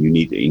something, you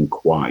need to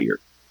inquire.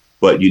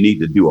 but you need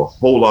to do a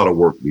whole lot of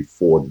work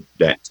before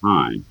that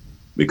time,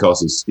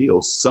 because it's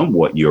still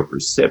somewhat your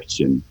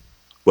perception.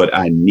 But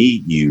I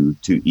need you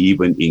to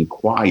even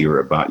inquire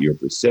about your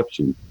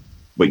perception,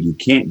 but you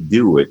can't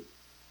do it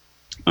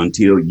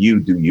until you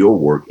do your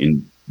work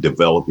in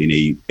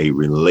developing a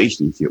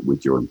relationship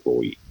with your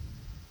employee.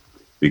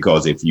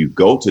 Because if you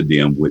go to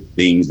them with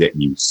things that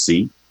you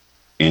see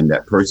and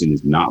that person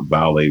is not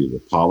violating the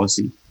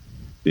policy,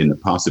 then the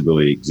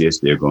possibility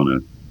exists they're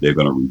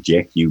gonna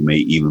reject you, may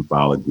even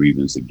file a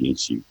grievance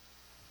against you.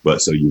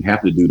 But so you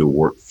have to do the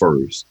work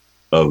first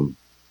of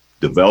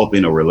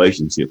developing a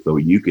relationship so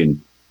you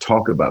can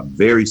talk about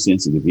very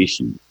sensitive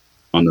issues.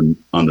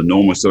 Under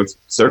normal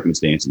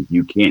circumstances,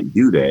 you can't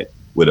do that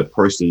with a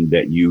person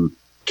that you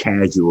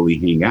casually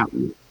hang out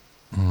with.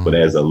 But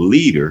as a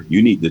leader,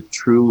 you need to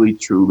truly,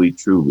 truly,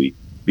 truly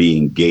be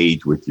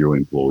engaged with your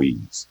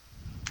employees.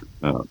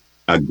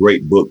 A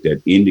great book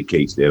that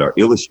indicates that or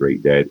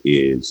illustrates that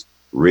is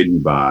written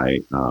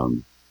by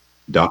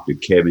Dr.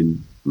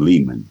 Kevin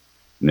Leman.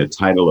 And the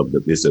title of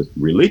it's a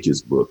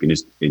religious book, and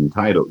it's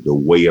entitled The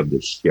Way of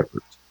the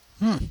Shepherd.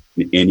 And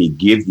he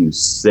gives you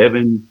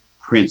 7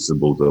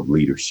 principles of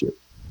leadership.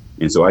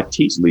 And so I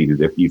teach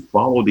leaders, if you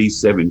follow these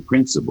 7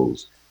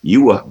 principles,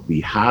 you will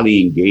be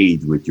highly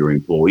engaged with your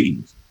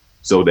employees,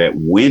 so that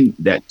when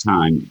that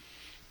time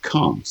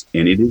comes,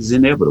 and it is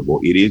inevitable,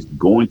 it is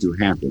going to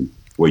happen,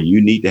 where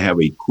you need to have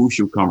a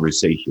crucial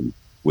conversation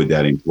with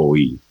that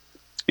employee.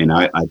 And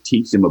I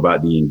teach them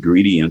about the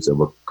ingredients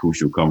of a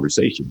crucial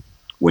conversation.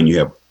 When you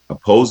have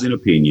opposing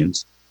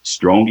opinions,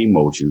 strong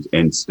emotions,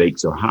 and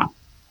stakes are high.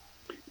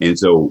 And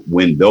so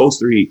when those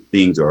 3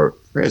 things are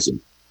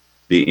present,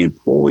 the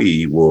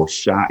employee will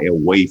shy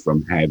away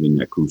from having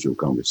that crucial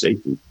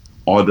conversation,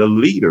 or the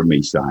leader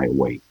may shy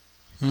away.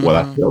 Well,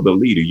 I tell the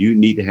leader, you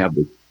need to have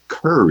the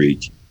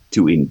courage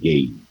to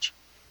engage,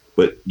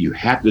 but you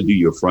have to do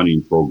your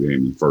front-end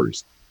programming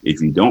first.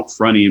 If you don't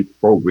front-end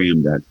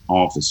program that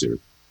officer,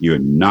 you're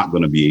not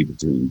going to be able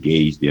to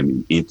engage them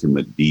in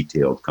intimate,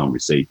 detailed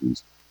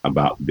conversations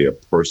about their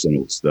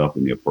personal stuff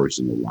and their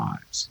personal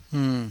lives.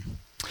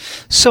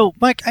 So,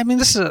 Mike, I mean,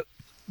 this is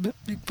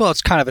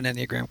it's kind of an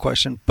Enneagram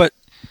question, but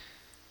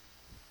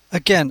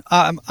again,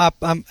 I'm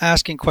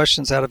asking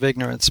questions out of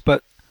ignorance,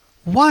 but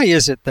why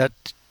is it that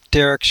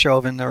Derek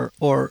Chauvin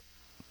or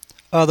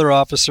other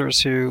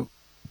officers who,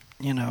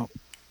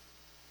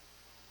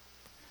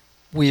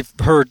 we've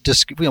heard,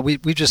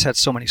 we've just had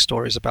so many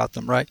stories about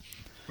them, right?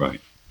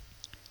 Right.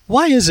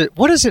 Why is it,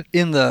 what is it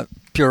in the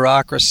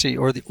bureaucracy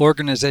or the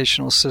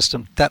organizational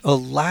system that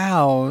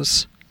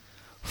allows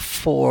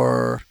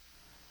for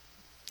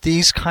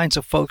these kinds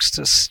of folks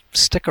to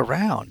stick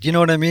around, you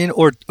know what I mean?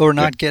 Or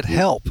not get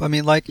help. I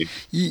mean, like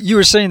you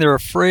were saying they're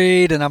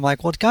afraid, and I'm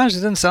like, well, gosh, it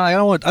doesn't sound,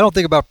 I don't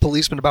think about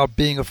policemen about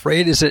being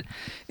afraid. Is it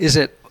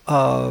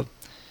a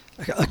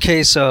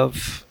case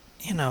of,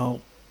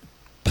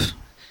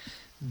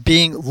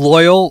 being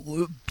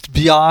loyal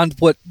beyond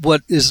what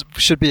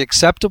should be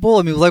acceptable?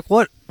 I mean, like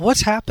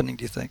what's happening,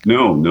 do you think?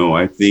 No,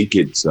 I think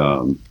it's,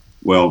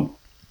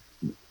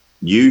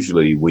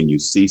 usually when you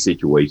see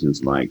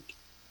situations like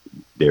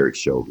Derek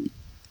Chauvin,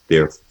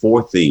 there are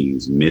 4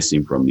 things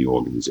missing from the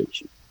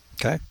organization.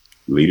 Okay.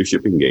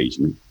 Leadership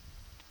engagement,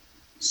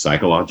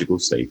 psychological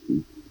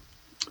safety,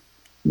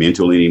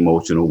 mental and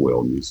emotional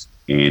wellness,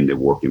 and the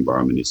work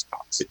environment is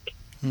toxic.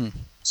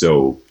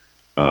 So,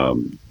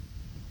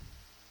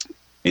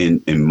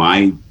 in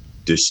my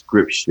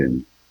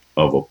description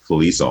of a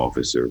police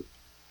officer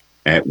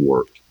at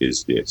work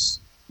is this: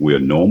 we're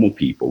normal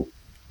people,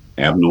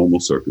 abnormal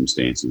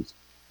circumstances,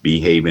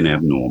 behaving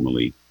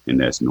abnormally, and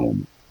that's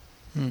normal.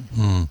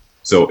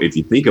 So if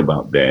you think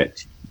about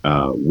that,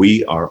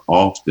 we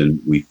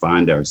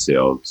find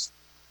ourselves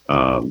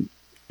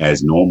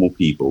as normal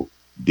people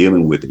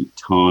dealing with a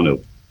ton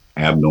of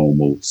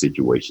abnormal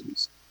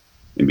situations.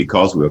 And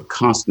because we're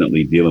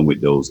constantly dealing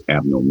with those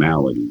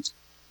abnormalities,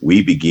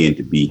 we begin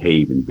to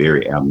behave in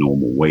very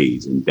abnormal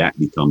ways, and that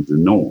becomes the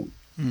norm.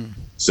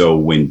 So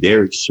when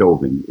Derek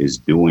Chauvin is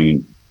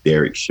doing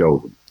Derek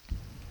Chauvin,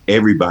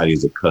 everybody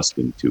is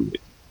accustomed to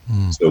it.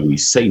 So we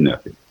say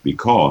nothing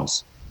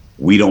because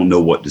we don't know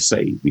what to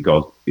say,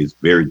 because it's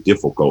very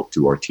difficult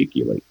to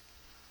articulate.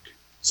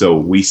 So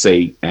we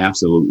say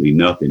absolutely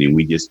nothing, and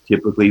we just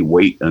typically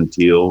wait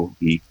until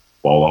he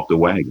fall off the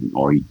wagon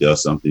or he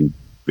does something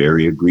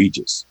very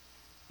egregious.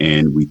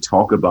 And we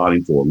talk about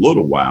him for a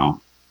little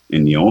while.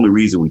 And the only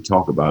reason we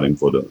talk about him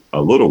for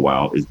a little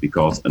while is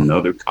because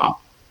another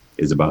cop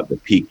is about to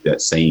peak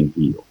that same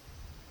hill.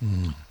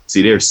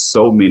 See, there's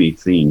so many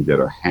things that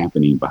are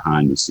happening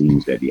behind the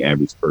scenes that the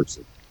average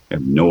person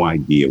have no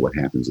idea what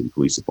happens in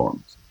police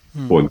departments.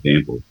 For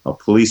example, a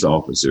police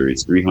officer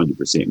is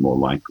 300% more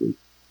likely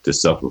to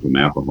suffer from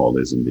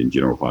alcoholism than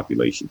general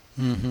population.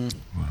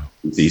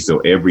 See, so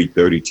every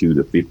 32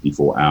 to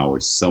 54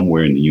 hours,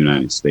 somewhere in the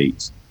United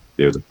States,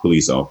 there's a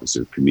police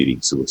officer committing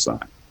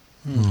suicide.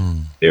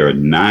 There are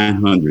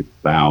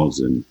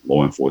 900,000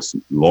 law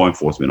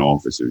enforcement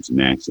officers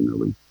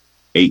nationally,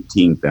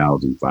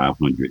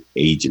 18,500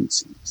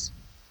 agencies.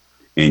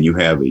 And you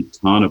have a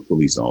ton of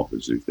police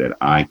officers that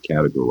I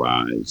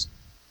categorize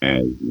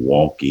as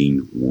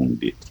walking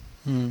wounded.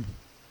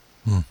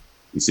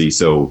 You see,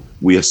 so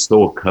we are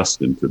so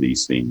accustomed to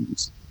these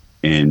things,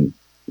 and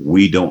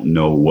we don't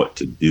know what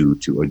to do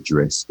to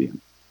address them.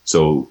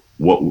 So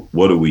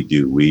what do?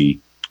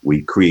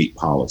 We create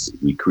policy,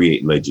 we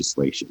create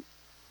legislation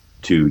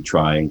to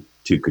try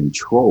to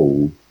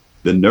control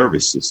the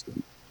nervous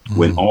system,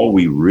 when all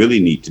we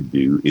really need to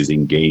do is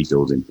engage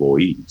those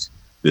employees.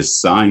 The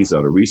science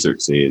of the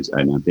research says,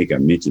 and I think I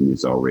mentioned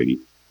this already,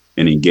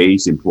 an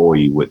engaged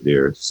employee with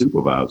their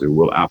supervisor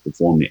will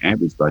outperform the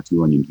average by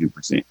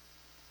 202%.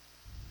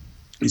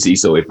 You see,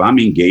 so if I'm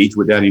engaged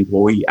with that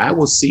employee, I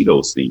will see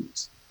those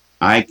things.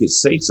 I could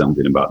say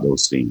something about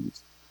those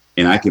things,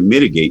 and I can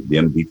mitigate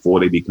them before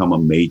they become a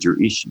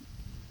major issue.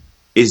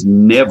 It's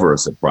never a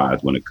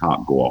surprise when a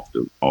cop go off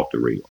the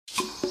rail.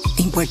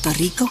 In Puerto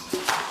Rico,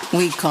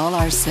 we call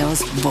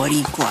ourselves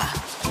Boricua.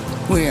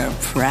 We're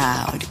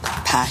proud,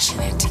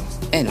 passionate,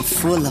 and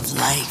full of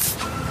life.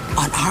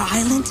 On our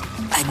island,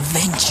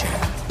 adventure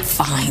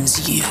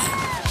finds you.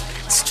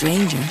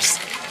 Strangers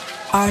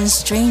aren't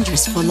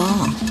strangers for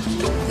long.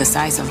 The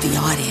size of the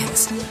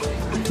audience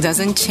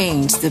doesn't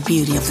change the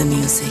beauty of the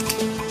music,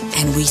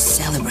 and we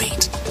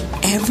celebrate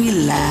every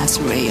last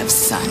ray of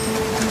sun.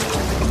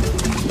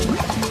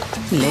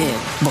 Live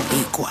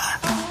Boricua.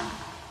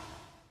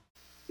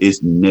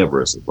 It's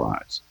never a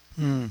surprise.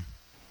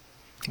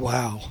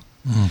 Wow.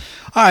 All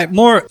right,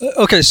 more.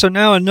 Okay, so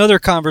now another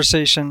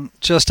conversation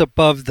just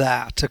above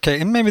that. Okay,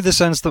 and maybe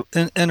this enters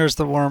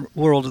the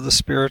world of the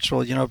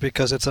spiritual,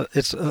 because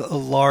it's a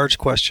large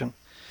question.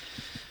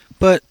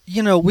 But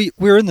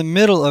we're in the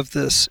middle of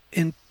this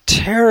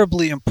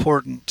terribly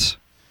important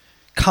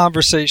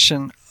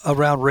conversation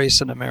around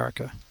race in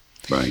America.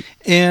 Right.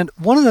 And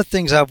one of the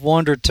things I've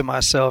wondered to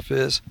myself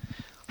is,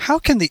 how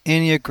can the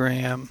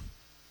Enneagram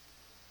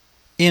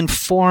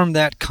inform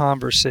that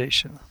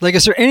conversation? Like,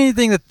 is there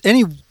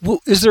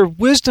is there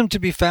wisdom to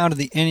be found in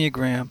the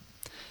Enneagram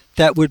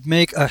that would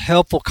make a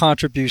helpful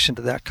contribution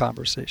to that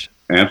conversation?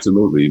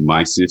 Absolutely.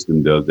 My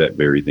system does that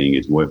very thing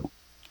as well.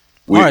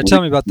 All right,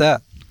 tell me about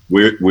that.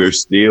 We're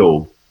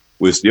still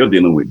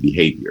dealing with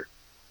behavior,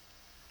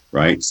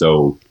 right?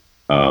 So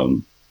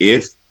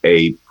if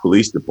a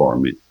police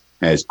department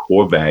has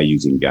core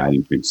values and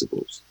guiding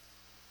principles,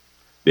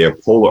 they're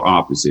polar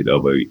opposite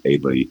of a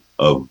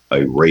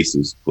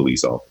racist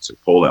police officer,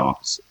 polar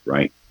opposite,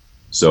 right?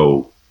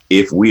 So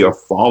if we are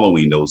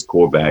following those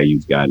core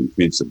values, guiding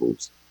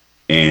principles,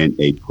 and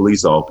a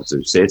police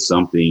officer says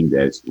something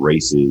that's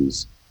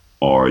racist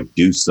or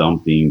do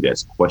something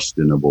that's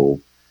questionable,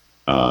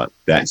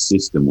 that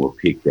system will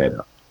pick that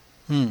up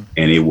and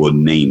it will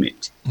name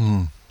it.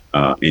 And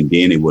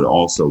then it would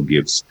also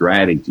give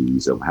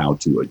strategies of how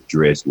to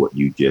address what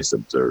you just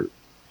observed.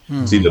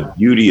 See, the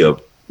beauty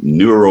of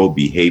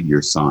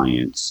neurobehavior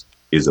science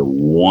is a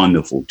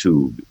wonderful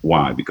tool.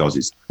 Why? Because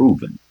it's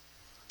proven.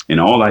 And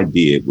all I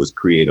did was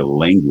create a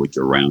language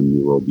around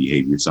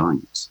neurobehavior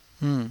science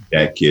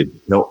that could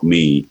help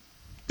me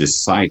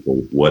decipher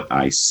what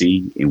I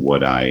see and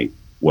what I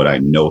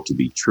know to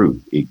be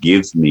true. It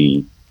gives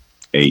me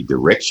a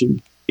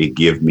direction. It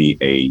gives me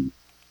a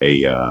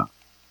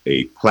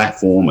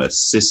platform, a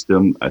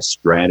system, a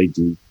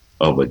strategy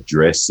of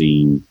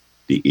addressing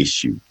the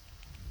issue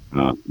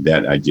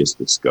that I just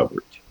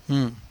discovered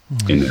in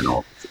that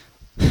office.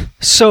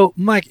 So,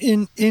 Mike,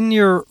 in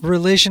your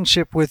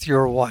relationship with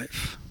your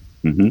wife,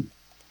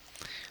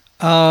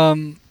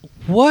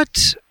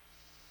 what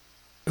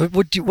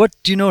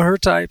do you know her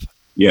type?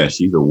 Yeah,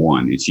 she's a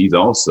 1, and she's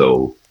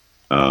also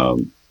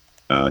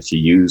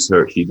she's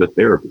a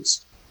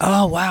therapist.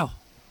 Oh, wow.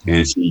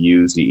 And she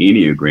used the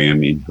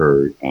Enneagram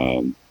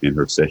in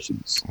her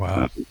sessions.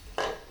 Wow.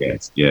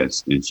 Yes,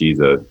 and she's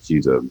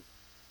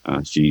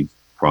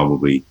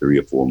probably 3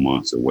 or 4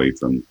 months away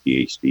from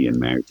PhD in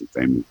marriage and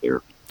family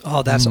therapy.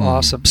 Oh, that's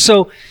awesome.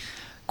 So,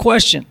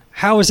 question: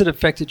 how has it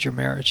affected your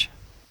marriage?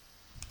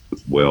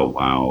 Well,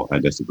 wow,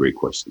 that's a great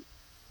question.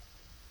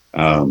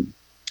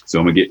 So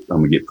I'm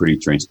gonna get pretty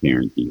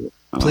transparent here.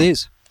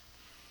 Please.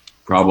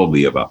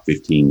 Probably about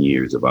 15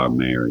 years of our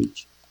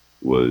marriage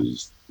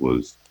was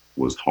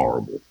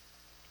horrible.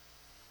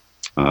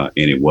 And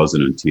it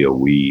wasn't until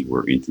we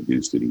were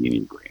introduced to the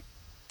Enneagram.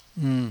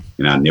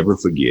 And I'll never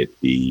forget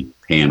the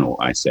panel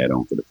I sat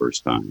on for the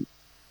first time.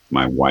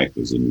 My wife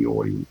was in the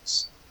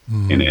audience.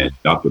 And as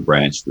Dr.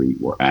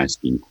 Bradstreet were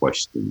asking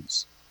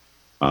questions,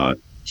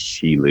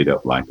 she lit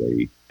up like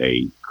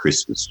a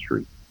Christmas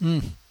tree.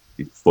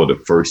 For the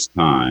first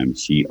time,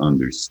 she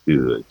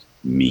understood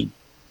me.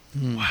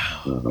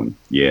 Wow.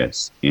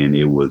 Yes. And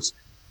it was,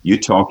 you're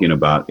talking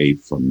about a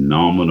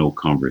phenomenal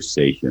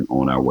conversation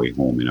on our way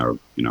home in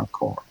our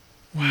car.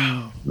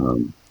 Wow.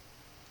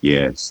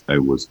 Yes,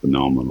 it was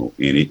phenomenal.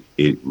 And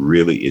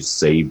it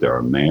saved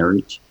our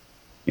marriage,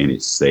 and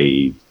it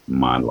saved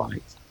my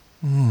life.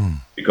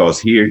 Because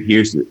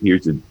here's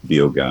the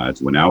deal,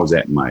 guys. When I was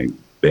at my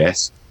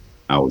best,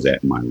 I was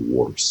at my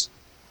worst.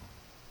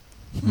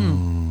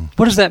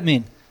 What does that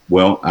mean?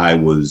 Well, I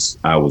was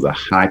a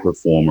high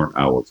performer.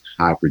 I was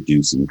high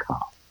producing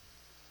cop.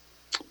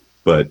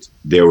 But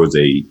there was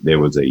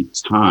a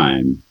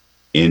time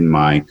in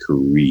my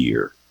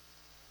career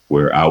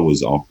where I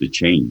was off the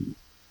chain.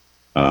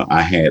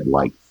 I had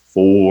like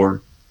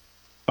 4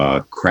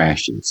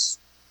 crashes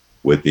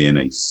within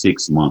a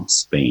 6-month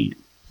span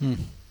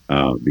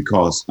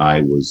because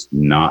I was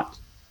not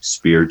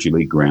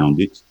spiritually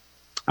grounded.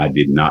 I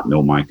did not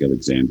know Mike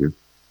Alexander.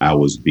 I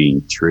was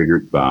being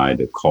triggered by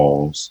the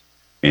calls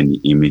and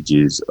the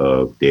images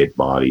of dead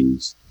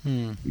bodies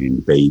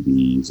and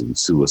babies and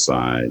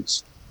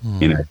suicides.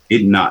 And I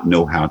did not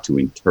know how to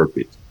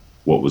interpret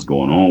what was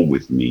going on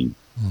with me.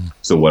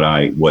 So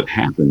what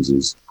happens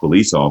is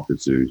police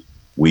officers,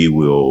 we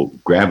will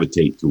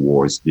gravitate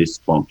towards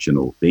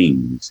dysfunctional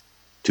things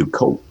to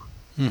cope.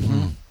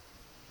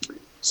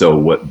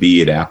 So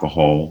be it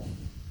alcohol,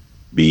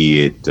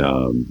 be it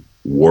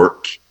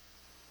work,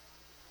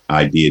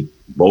 I did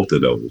both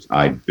of those.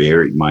 I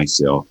buried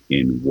myself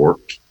in work,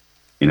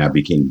 and I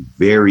became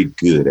very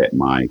good at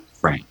my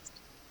craft.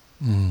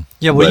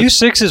 Yeah, well, you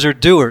 6s are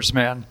doers,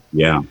 man.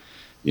 Yeah.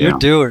 You're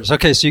doers.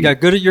 Okay, so you got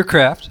good at your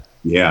craft.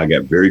 Yeah, I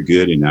got very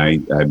good, and I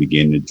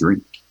began to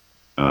drink.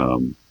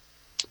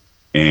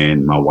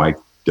 And my wife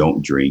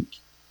don't drink.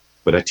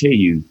 But I tell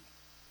you,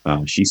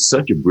 she's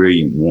such a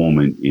brilliant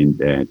woman in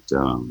that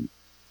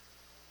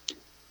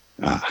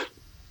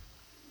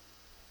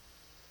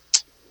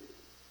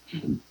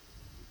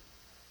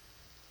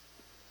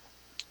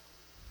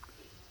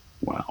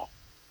wow.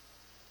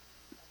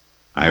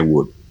 I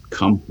would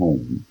come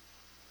home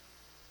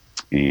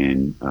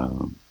and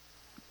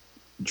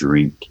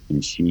drink,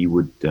 and she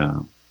would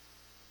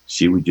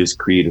just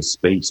create a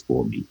space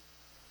for me,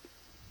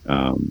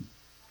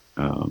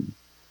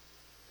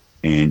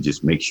 and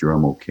just make sure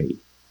I'm okay.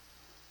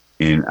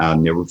 And I'll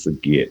never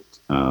forget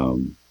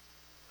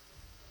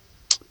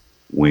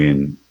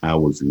when I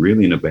was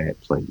really in a bad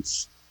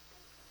place,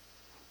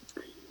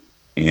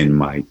 and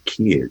my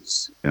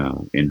kids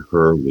and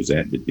her was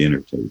at the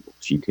dinner table.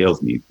 She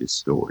tells me this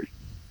story.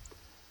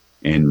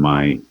 And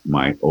my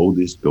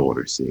oldest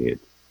daughter said,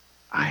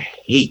 "I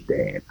hate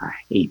Dad. I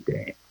hate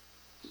Dad."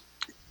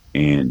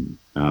 And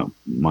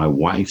my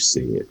wife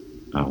said,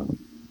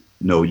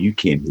 "No, you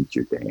can't hate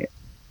your dad.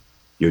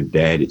 Your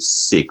dad is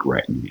sick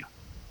right now.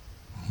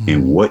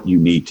 And what you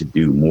need to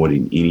do more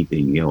than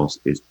anything else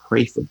is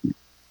pray for him.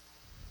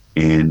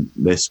 And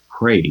let's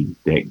pray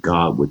that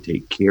God would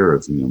take care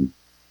of him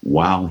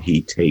while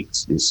he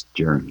takes this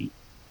journey."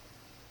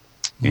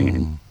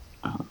 And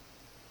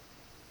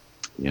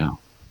yeah.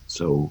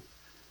 So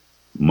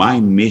my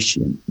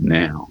mission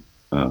now,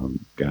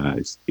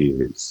 guys,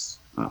 is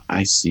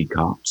I see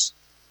cops.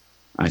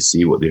 I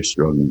see what they're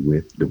struggling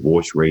with.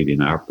 Divorce rate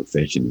in our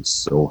profession is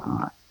so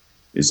high.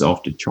 It's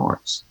off the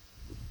charts.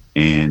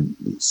 And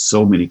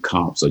so many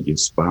cops are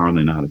just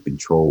spiraling out of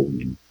control,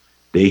 and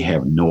they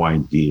have no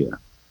idea.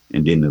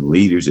 And then the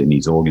leaders in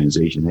these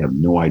organizations have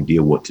no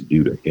idea what to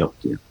do to help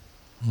them.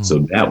 So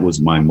that was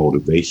my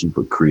motivation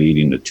for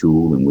creating the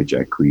tool in which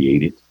I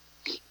created,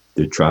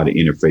 to try to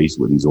interface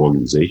with these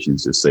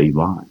organizations to save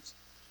lives.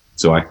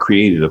 So I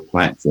created a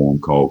platform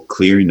called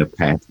Clearing the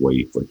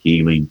Pathway for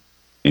Healing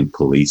and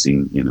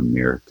Policing in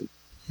America.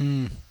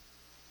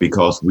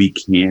 Because we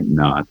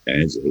cannot,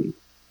 as a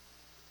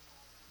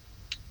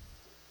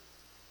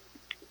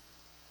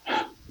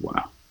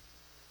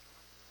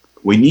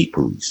we need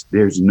police.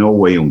 There's no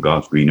way on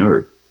God's green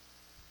earth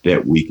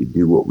that we could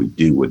do what we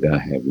do without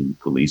having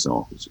police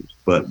officers.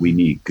 But we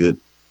need good,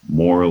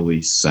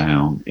 morally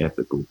sound,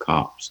 ethical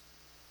cops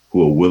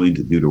who are willing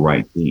to do the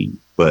right thing,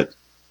 but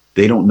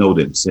they don't know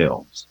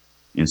themselves.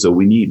 And so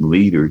we need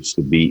leaders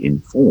to be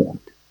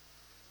informed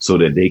so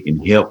that they can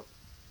help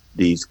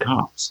these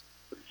cops.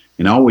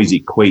 And I always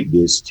equate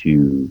this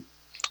to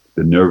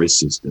the nervous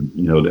system,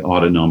 the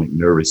autonomic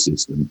nervous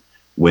system.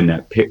 When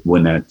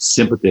that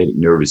sympathetic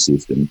nervous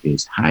system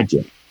is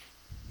hijacked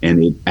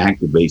and it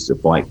activates the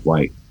fight,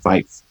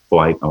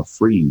 flight, or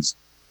freeze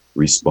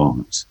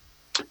response,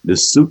 the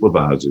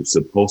supervisor is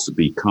supposed to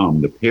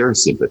become the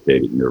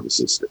parasympathetic nervous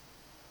system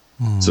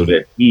so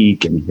that he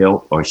can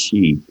help, or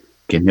she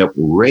can help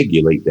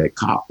regulate that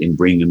cop and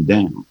bring them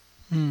down.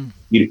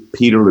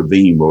 Peter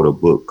Levine wrote a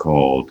book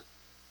called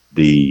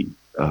The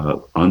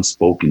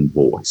Unspoken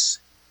Voice,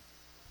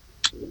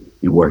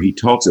 where he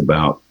talks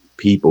about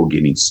people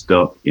getting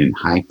stuck in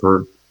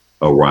hyper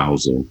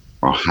arousal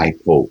or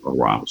hypo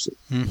arousal.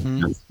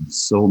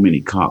 So many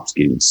cops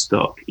getting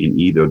stuck in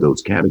either of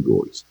those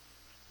categories.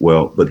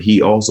 Well, but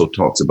he also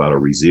talks about a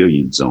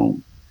resilience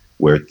zone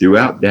where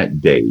throughout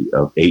that day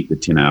of 8 to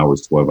 10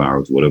 hours, 12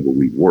 hours, whatever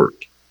we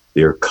work,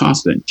 there are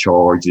constant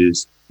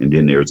charges, and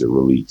then there's a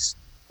release.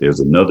 There's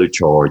another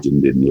charge,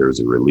 and then there's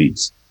a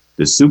release.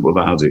 The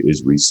supervisor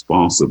is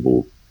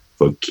responsible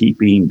for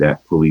keeping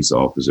that police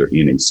officer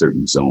in a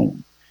certain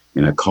zone.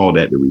 And I call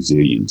that the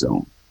resilience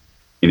zone.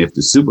 And if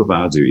the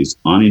supervisor is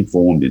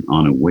uninformed and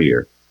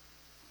unaware,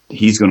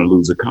 he's going to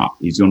lose a cop.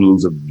 He's going to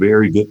lose a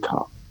very good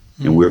cop.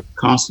 And we're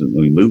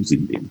constantly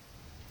losing them.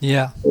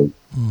 Yeah. So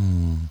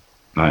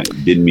I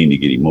didn't mean to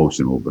get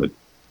emotional, but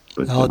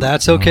oh,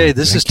 that's okay.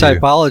 This is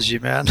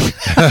typology, man.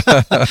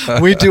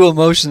 We do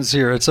emotions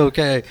here. It's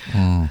okay.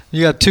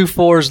 You got 2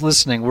 4s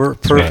listening. We're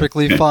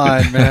perfectly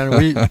fine,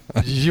 man.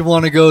 You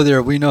want to go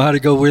there. We know how to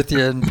go with you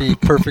and be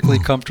perfectly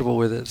comfortable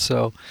with it.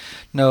 So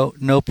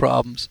no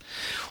problems.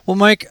 Well,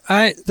 Mike,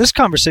 this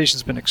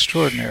conversation's been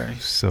extraordinary.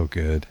 So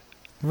good.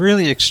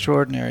 Really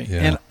extraordinary.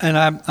 Yeah. And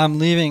I'm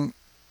leaving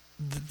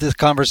this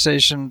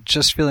conversation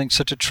just feeling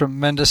such a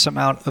tremendous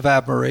amount of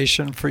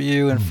admiration for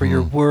you and for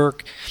your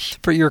work,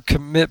 for your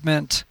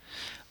commitment,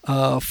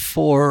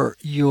 for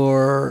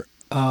your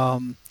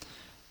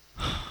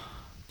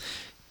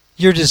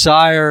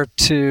desire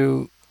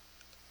to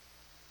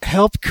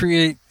help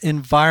create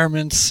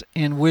environments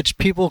in which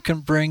people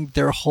can bring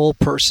their whole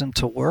person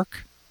to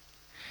work,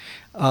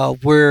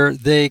 where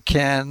they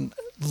can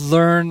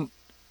learn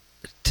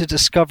to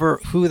discover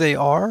who they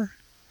are,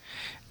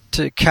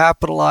 to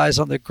capitalize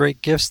on the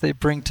great gifts they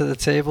bring to the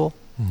table,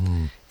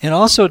 and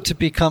also to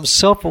become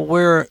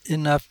self-aware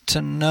enough to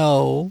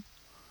know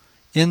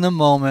in the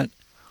moment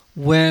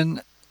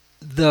when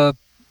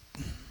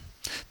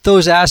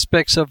those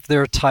aspects of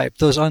their type,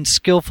 those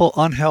unskillful,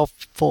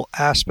 unhelpful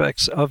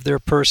aspects of their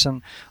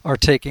person are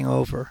taking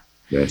over.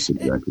 That's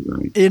exactly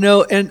right.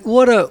 And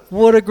what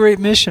a great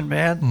mission,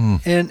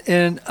 man. And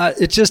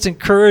it just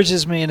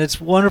encourages me, and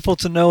it's wonderful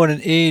to know in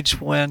an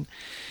age when,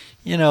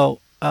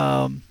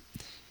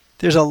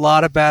 there's a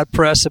lot of bad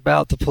press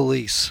about the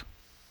police,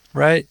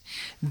 right?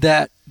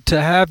 That to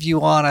have you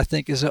on, I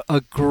think, is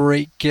a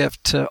great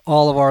gift to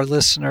all of our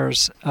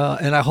listeners,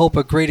 and I hope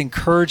a great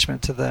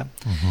encouragement to them,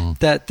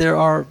 that there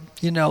are,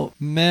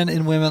 men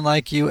and women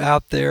like you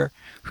out there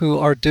who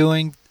are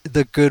doing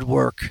the good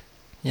work,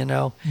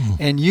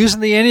 and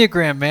using the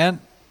Enneagram, man,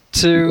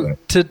 to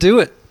do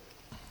it.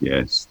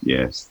 Yes.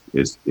 It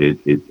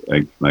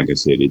like I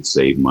said, it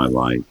saved my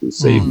life. It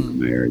saved my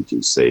marriage.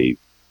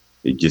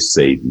 It just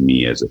saved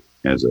me as a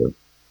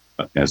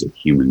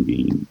human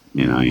being,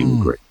 and I am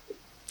grateful.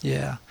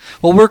 Yeah.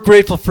 Well, we're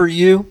grateful for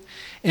you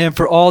and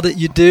for all that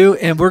you do,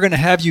 and we're going to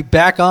have you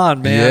back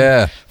on, man.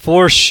 Yeah.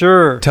 For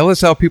sure. Tell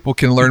us how people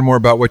can learn more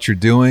about what you're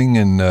doing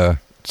and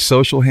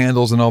social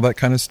handles and all that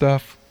kind of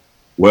stuff.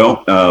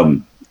 Well,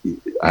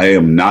 I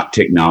am not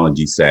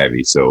technology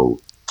savvy, so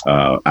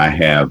I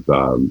have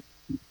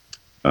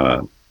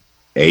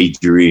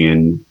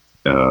Adrian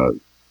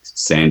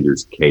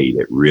Sanders K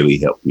that really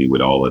helped me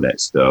with all of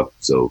that stuff.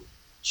 So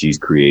she's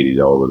created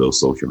all of those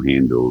social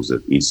handles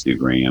of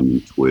Instagram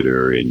and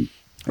Twitter, and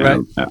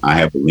I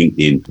have a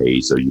LinkedIn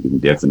page, so you can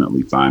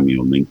definitely find me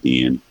on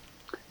LinkedIn.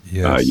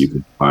 Yes. You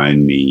can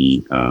find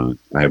me. I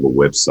have a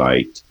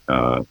website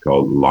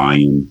called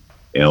Lion,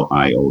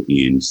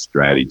 LION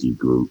Strategy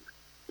Group,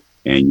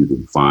 and you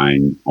can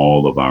find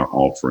all of our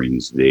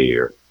offerings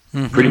there.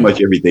 Pretty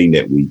much everything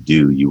that we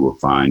do, you will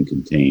find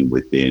contained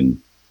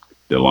within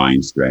the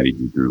Lion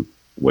Strategy Group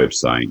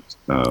website.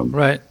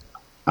 Right.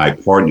 I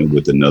partnered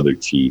with another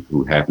chief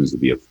who happens to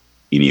be a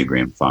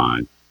Enneagram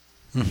 5.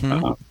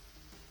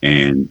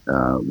 And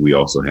we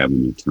also have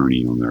an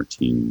attorney on our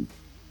team.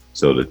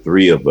 So the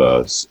 3 of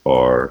us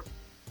are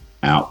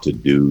out to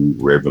do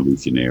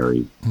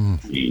revolutionary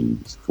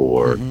things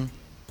for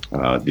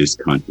this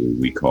country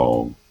we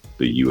call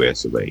the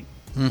U.S. of A.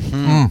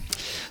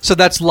 So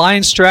that's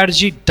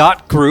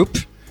lionstrategy.group.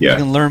 Yeah. You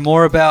can learn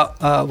more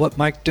about what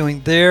Mike's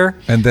doing there.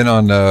 And then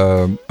on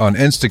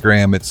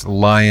Instagram, it's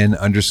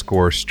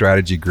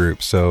lion_strategy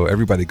group. So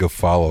everybody go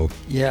follow.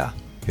 Yeah.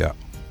 Yeah.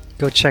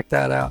 Go check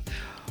that out.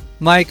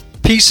 Mike,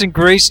 peace and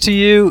grace to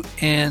you.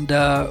 And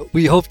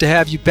we hope to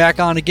have you back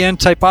on again.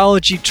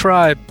 Typology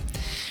Tribe.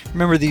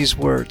 Remember these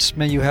words.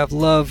 May you have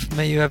love.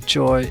 May you have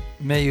joy.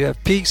 May you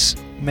have peace.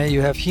 May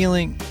you have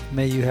healing.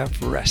 May you have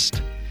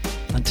rest.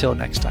 Until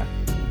next time.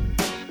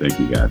 Thank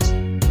you,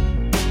 guys.